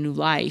started a new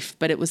life,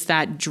 but it was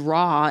that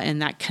draw and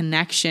that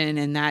connection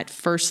and that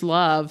first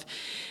love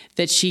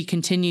that she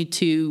continued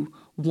to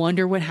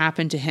wonder what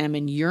happened to him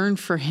and yearn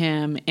for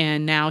him.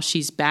 And now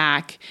she's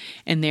back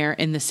and they're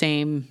in the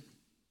same,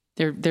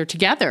 they're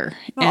together.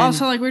 Well, and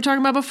also, like we were talking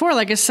about before,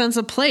 like a sense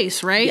of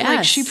place, right? Yes.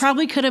 Like she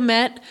probably could have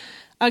met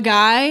a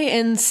guy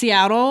in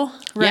Seattle,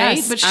 right?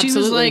 Yes, but she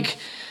absolutely. was like,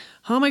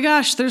 oh my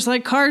gosh, there's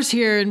like cars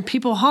here and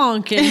people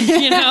honk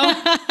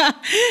and,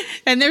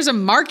 and there's a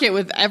market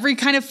with every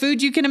kind of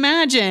food you can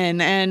imagine.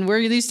 And we're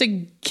used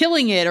to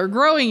killing it or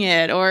growing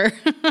it or.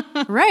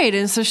 Right.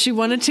 And so she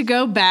wanted to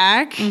go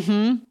back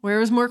where it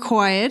was more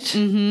quiet.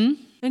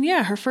 Mm-hmm. And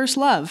yeah, her first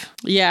love.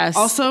 Yes.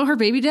 Also her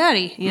baby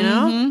daddy,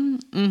 know?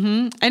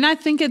 Mm-hmm. And I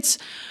think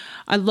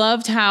I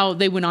loved how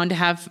they went on to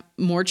have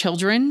more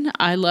children.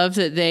 I love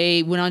that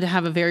they went on to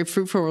have a very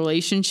fruitful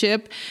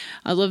relationship.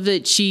 I love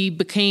that she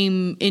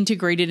became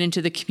integrated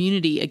into the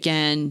community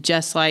again,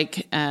 just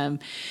like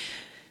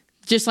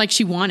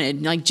she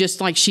wanted,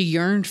 just like she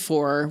yearned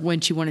for when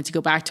she wanted to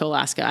go back to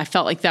Alaska. I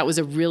felt like that was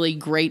a really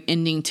great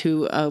ending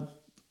to a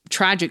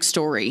tragic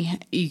story,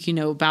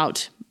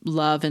 about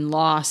love and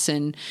loss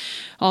and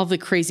all the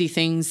crazy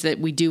things that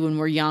we do when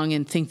we're young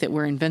and think that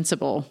we're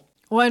invincible.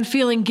 Well, and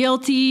feeling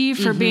guilty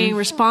for being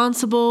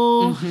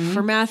responsible,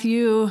 for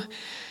Matthew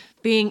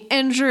being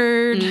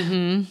injured.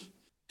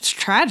 It's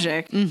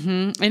tragic.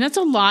 And that's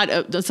a lot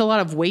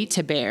of weight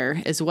to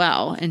bear as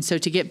well. And so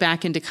to get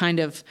back and to kind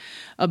of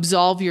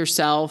absolve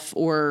yourself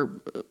or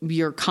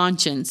your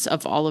conscience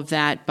of all of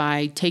that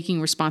by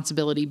taking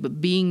responsibility, but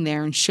being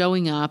there and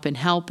showing up and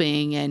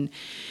helping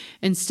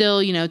and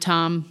still,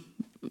 Tom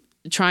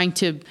trying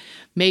to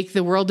make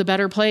the world a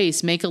better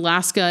place, make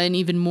Alaska an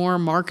even more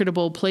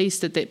marketable place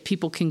that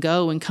people can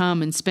go and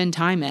come and spend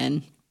time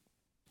in.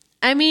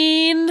 I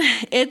mean,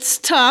 it's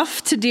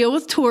tough to deal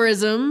with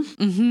tourism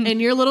in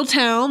your little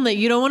town that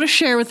you don't want to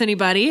share with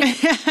anybody.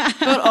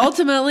 But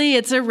ultimately,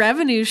 it's a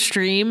revenue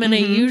stream and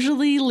it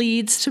usually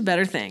leads to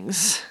better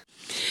things.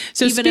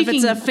 So even if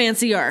it's a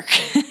fancy arc.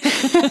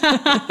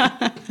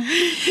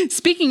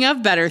 Speaking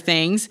of better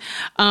things,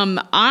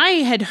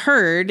 I had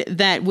heard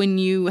that when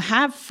you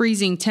have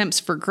freezing temps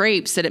for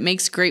grapes, that it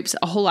makes grapes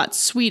a whole lot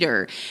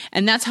sweeter.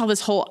 And that's how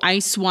this whole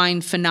ice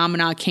wine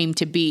phenomena came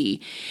to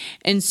be.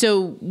 And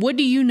so what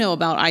do you know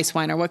about ice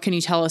wine, or what can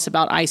you tell us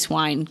about ice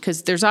wine?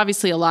 Because there's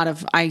obviously a lot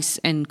of ice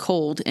and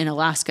cold in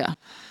Alaska.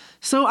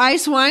 So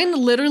ice wine,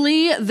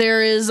 literally,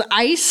 there is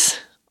ice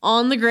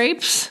on the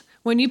grapes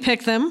when you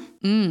pick them.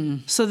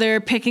 So they're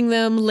picking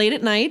them late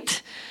at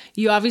night.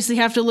 You obviously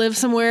have to live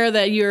somewhere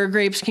that your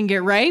grapes can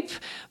get ripe.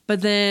 But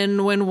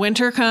then when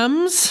winter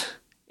comes,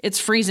 it's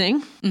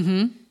freezing.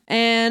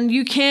 And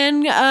you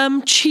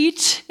can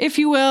cheat, if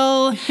you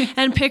will,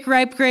 and pick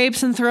ripe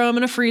grapes and throw them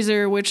in a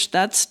freezer, which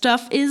that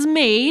stuff is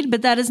made.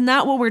 But that is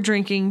not what we're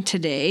drinking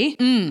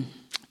today.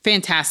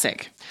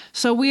 Fantastic.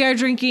 So we are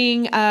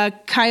drinking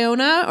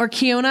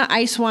Kiona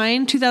Ice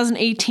Wine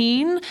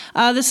 2018.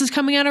 This is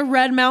coming out of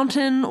Red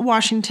Mountain,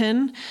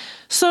 Washington.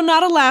 So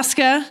not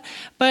Alaska,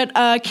 but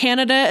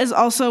Canada is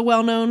also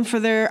well known for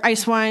their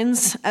ice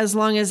wines, as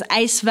long as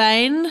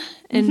Eiswein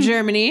in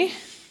Germany.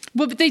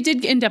 Well, but they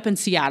did end up in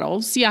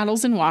Seattle.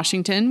 Seattle's in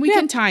Washington. We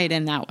can tie it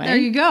in that way. There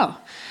you go.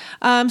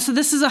 So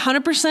this is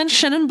 100%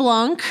 Chenin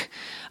Blanc.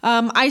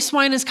 Ice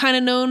wine is kind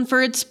of known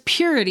for its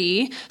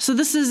purity. So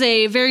this is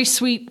a very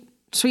sweet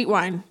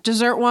wine,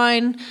 dessert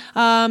wine.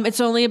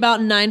 It's only about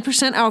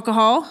 9%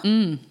 alcohol,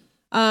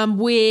 with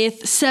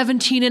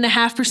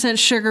 17.5%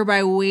 sugar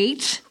by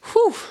weight.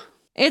 Whew.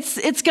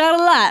 It's got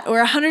a lot, or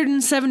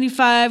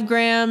 175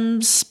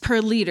 grams per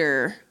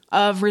liter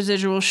of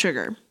residual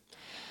sugar.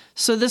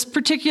 So this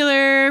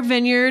particular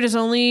vineyard is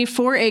only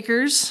 4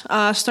 acres,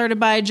 started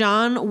by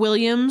John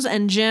Williams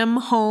and Jim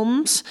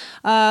Holmes.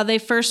 They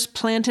first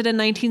planted in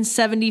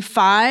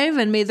 1975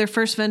 and made their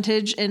first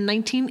vintage in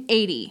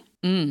 1980.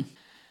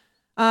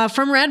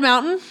 From Red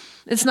Mountain.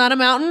 It's not a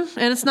mountain,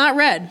 and it's not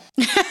red.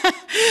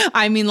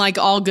 I mean, like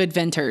all good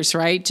vintners,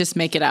 right? Just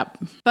make it up.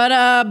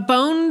 But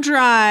bone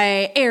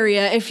dry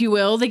area, if you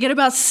will. They get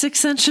about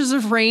 6 inches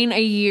of rain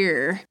a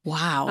year.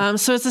 Wow.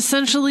 So it's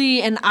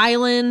essentially an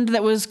island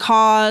that was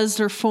caused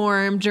or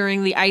formed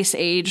during the Ice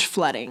Age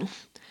flooding.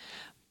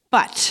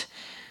 But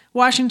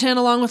Washington,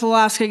 along with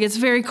Alaska, gets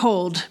very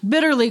cold,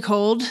 bitterly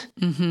cold.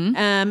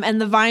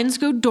 And the vines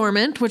go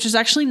dormant, which is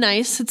actually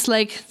nice. It's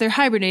like they're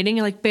hibernating,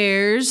 like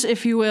bears,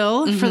 if you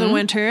will, for the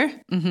winter.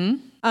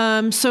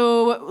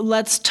 So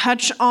let's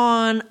touch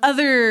on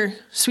other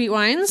sweet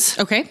wines.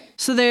 Okay.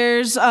 So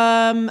there's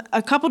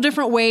a couple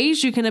different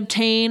ways you can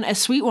obtain a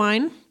sweet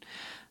wine.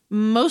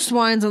 Most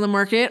wines on the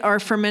market are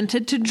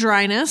fermented to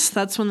dryness.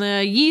 That's when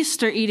the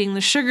yeast are eating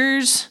the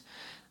sugars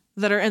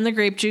that are in the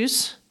grape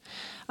juice.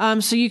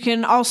 So you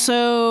can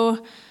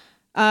also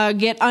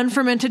get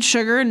unfermented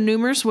sugar in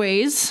numerous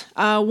ways.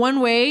 One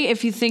way,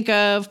 if you think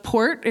of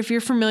port, if you're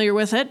familiar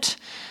with it,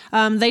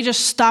 they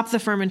just stop the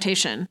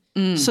fermentation.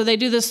 So they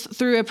do this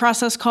through a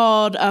process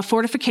called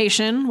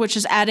fortification, which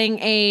is adding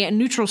a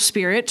neutral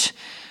spirit,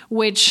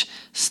 which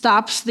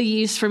stops the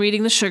yeast from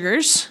eating the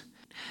sugars.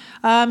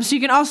 So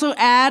you can also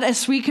add a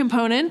sweet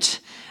component.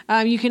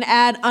 You can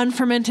add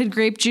unfermented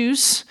grape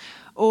juice,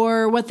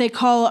 or what they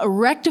call a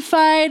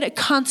rectified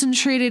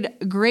concentrated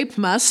grape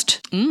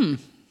must,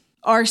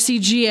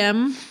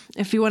 RCGM,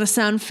 if you want to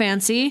sound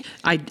fancy.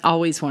 I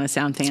always want to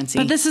sound fancy.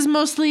 But this is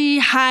mostly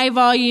high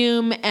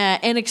volume,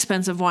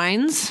 inexpensive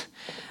wines.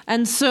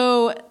 And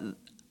so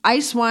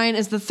ice wine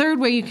is the third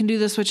way you can do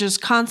this, which is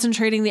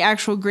concentrating the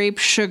actual grape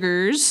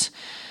sugars.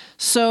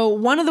 So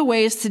one of the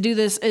ways to do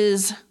this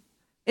is,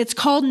 it's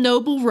called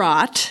noble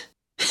rot,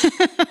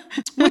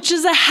 which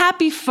is a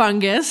happy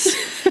fungus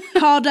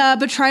called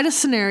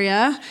Botrytis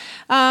cinerea.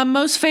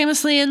 Most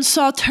famously in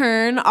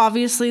Sauternes.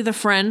 Obviously, the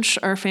French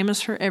are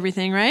famous for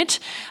everything, right?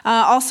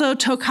 Also,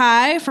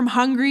 Tokaj from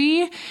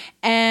Hungary,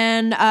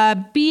 and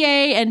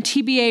BA and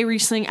TBA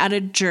Riesling out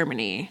of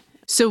Germany.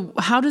 So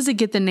how does it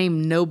get the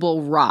name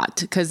noble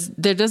rot? Because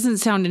there doesn't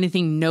sound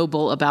anything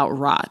noble about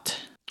rot.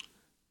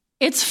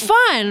 It's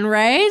fun,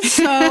 right?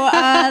 So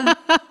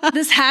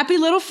this happy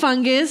little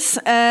fungus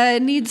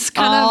needs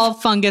all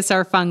fungus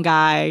are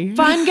fungi.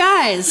 Fun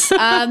guys.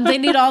 They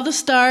need all the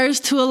stars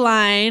to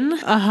align.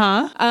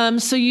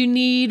 So you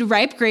need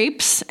ripe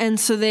grapes, and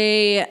so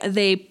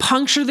they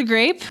puncture the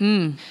grape.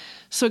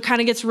 So it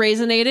kind of gets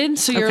raisinated.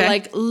 So you're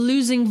like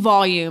losing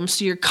volume.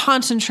 So you're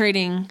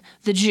concentrating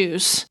the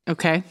juice.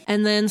 Okay.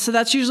 And then, so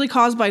that's usually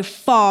caused by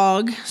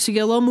fog. So you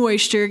get a little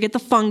moisture, get the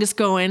fungus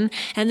going.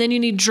 And then you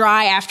need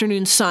dry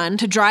afternoon sun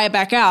to dry it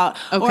back out.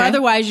 Okay. Or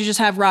otherwise you just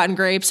have rotten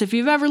grapes. If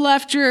you've ever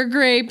left your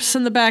grapes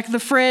in the back of the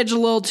fridge a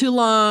little too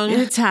long.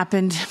 It's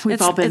happened.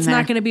 We've all been there. It's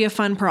not going to be a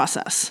fun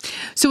process.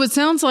 So it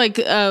sounds like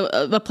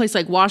a place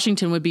like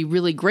Washington would be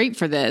really great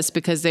for this,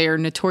 because they are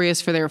notorious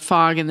for their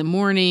fog in the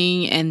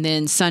morning and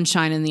then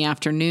sunshine in the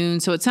afternoon.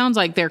 So it sounds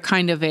like they're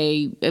kind of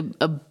a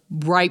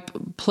ripe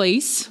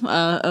place,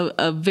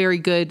 a very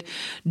good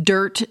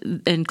dirt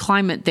and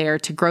climate there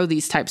to grow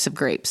these types of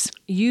grapes.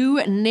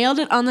 You nailed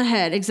it on the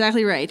head.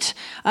 Exactly right.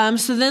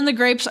 So then the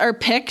grapes are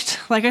picked,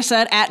 like I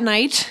said, at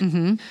night,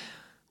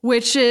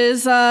 which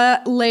is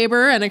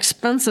labor, and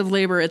expensive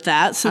labor at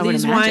that. So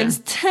these wines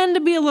tend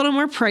to be a little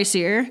more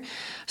pricier.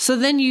 So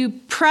then you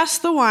press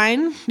the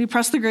wine, you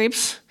press the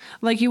grapes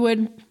like you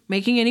would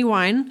making any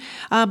wine,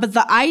 but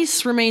the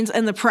ice remains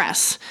in the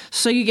press.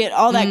 So you get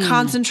all that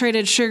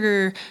concentrated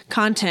sugar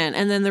content,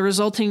 and then the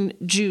resulting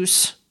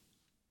juice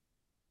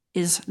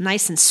is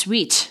nice and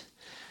sweet.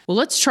 Well,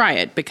 let's try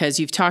it, because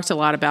you've talked a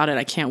lot about it.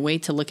 I can't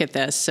wait to look at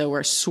this. So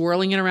we're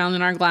swirling it around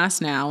in our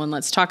glass now, and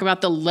let's talk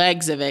about the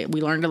legs of it.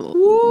 We learned in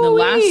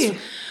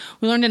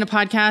a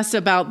podcast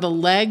about the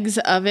legs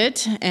of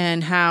it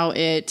and how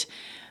it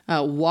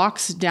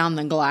walks down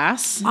the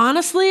glass.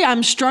 Honestly,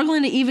 I'm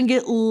struggling to even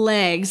get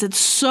legs. It's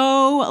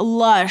so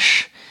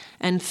lush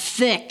and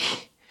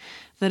thick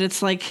that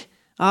it's like,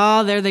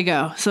 oh, there they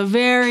go. So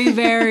very,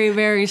 very,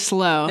 very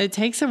slow. It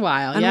takes a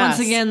while. And once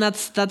again,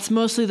 that's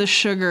mostly the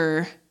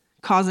sugar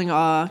causing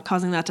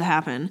that to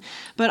happen.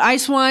 But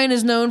ice wine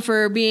is known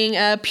for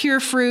being pure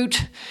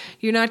fruit.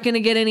 You're not going to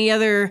get any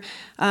other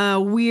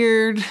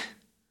weird,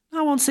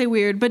 I won't say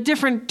weird, but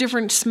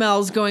different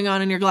smells going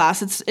on in your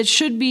glass. It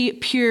should be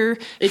pure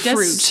fruit. It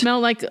does smell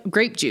like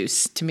grape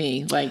juice to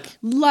me, like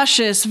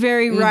luscious,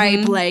 very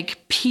ripe,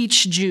 like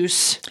peach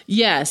juice.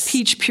 Yes,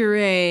 peach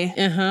puree.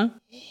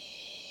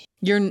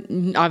 You're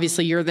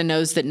the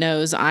nose that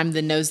knows. I'm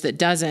the nose that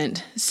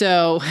doesn't.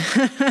 So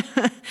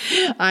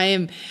I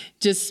am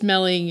just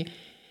smelling.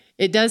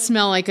 It does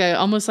smell like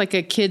almost like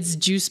a kid's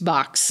juice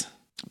box.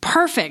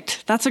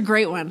 Perfect. That's a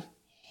great one.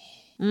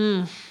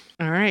 All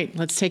right,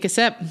 let's take a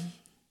sip.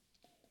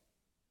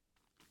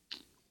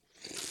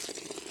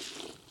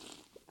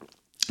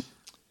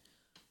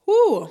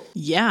 Ooh,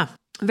 Yeah.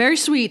 very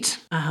sweet.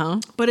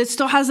 But it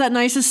still has that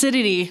nice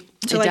acidity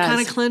to It kind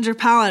does. of cleanse your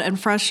palate and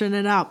freshen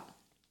it out.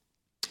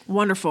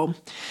 Wonderful.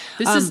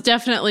 This is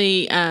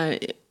definitely,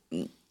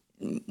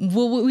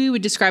 we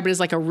would describe it as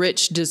like a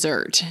rich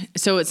dessert.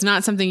 So it's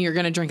not something you're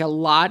going to drink a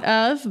lot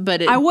of,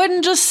 but I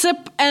wouldn't just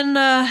sip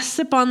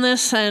on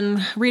this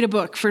and read a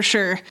book for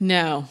sure.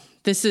 no,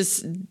 this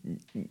is,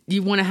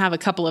 you want to have a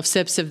couple of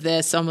sips of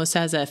this almost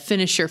as a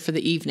finisher for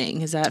the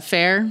evening. Is that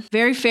fair?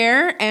 Very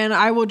fair. And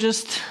I will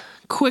just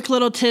quick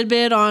little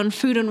tidbit on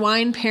food and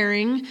wine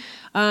pairing.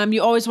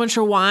 You always want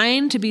your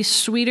wine to be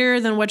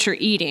sweeter than what you're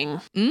eating.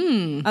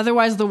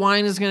 Otherwise, the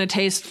wine is going to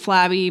taste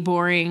flabby,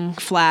 boring,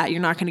 flat. You're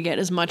not going to get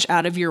as much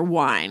out of your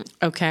wine.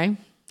 Okay.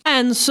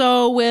 And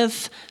so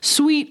with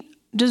sweet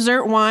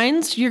dessert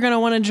wines, you're going to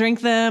want to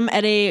drink them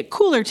at a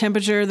cooler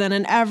temperature than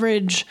an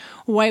average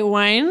white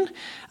wine.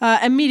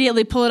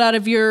 Immediately pull it out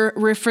of your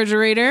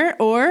refrigerator,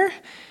 or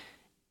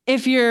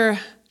if you're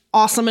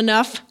awesome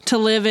enough to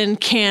live in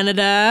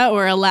Canada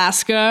or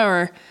Alaska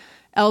or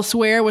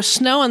elsewhere with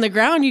snow on the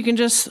ground, you can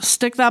just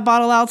stick that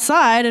bottle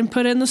outside and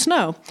put it in the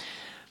snow.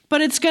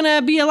 But it's going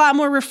to be a lot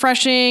more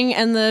refreshing,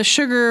 and the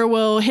sugar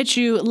will hit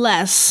you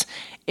less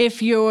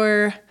if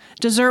your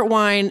dessert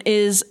wine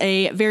is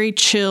a very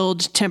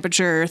chilled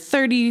temperature,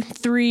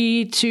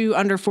 33 to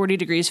under 40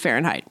 degrees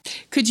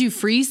Fahrenheit. Could you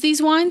freeze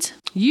these wines?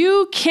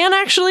 You can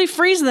actually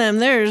freeze them.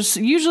 There's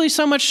usually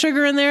so much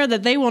sugar in there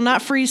that they will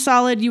not freeze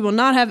solid. You will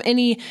not have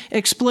any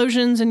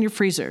explosions in your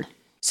freezer.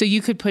 So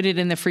you could put it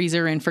in the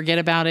freezer and forget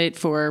about it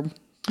for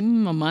a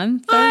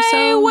month or I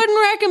so? wouldn't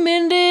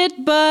recommend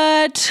it,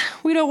 but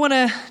we don't want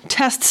to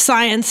test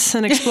science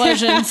and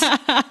explosions.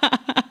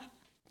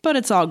 But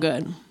it's all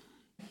good.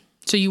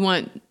 So you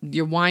want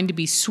your wine to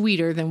be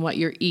sweeter than what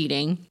you're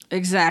eating.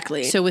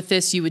 Exactly. So with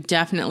this, you would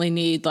definitely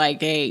need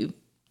like a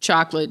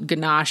chocolate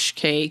ganache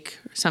cake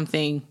or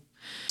something.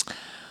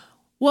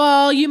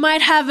 Well, you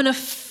might have an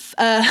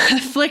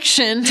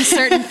affliction to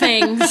certain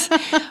things,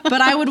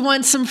 but I would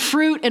want some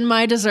fruit in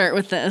my dessert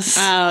with this.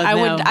 I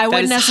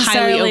wouldn't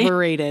necessarily highly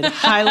overrated.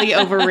 Highly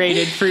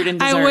overrated fruit and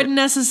dessert. I wouldn't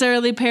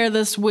necessarily pair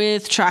this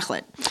with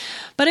chocolate.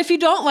 But if you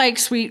don't like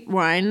sweet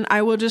wine,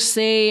 I will just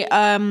say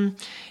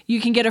you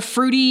can get a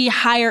fruity,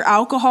 higher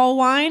alcohol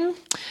wine.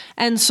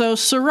 And so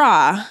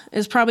Syrah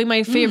is probably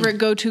my favorite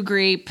go-to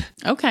grape.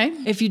 Okay.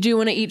 If you do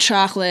want to eat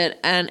chocolate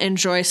and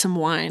enjoy some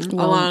wine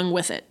along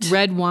with it.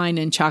 Red wine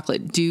and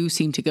chocolate do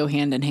seem to go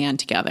hand in hand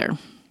together.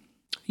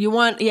 You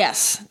want,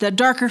 yes, the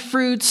darker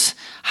fruits,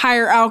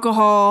 higher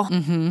alcohol.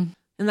 Mm-hmm.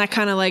 And that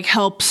kind of like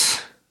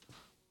helps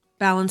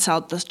balance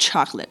out the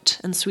chocolate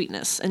and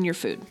sweetness in your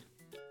food.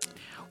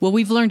 Well,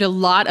 we've learned a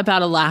lot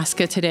about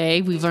Alaska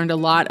today. We've learned a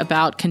lot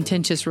about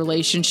contentious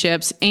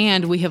relationships,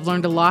 and we have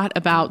learned a lot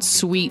about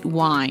sweet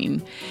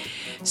wine.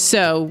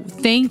 So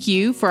thank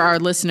you for our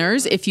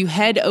listeners. If you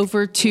head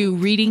over to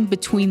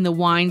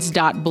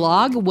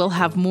readingbetweenthewines.blog, we'll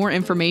have more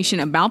information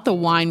about the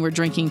wine we're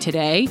drinking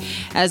today,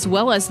 as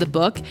well as the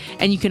book.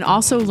 And you can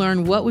also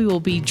learn what we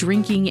will be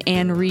drinking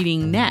and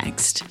reading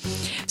next.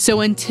 So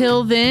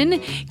until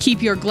then,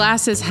 keep your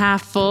glasses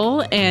half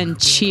full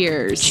and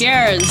cheers.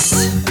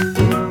 Cheers.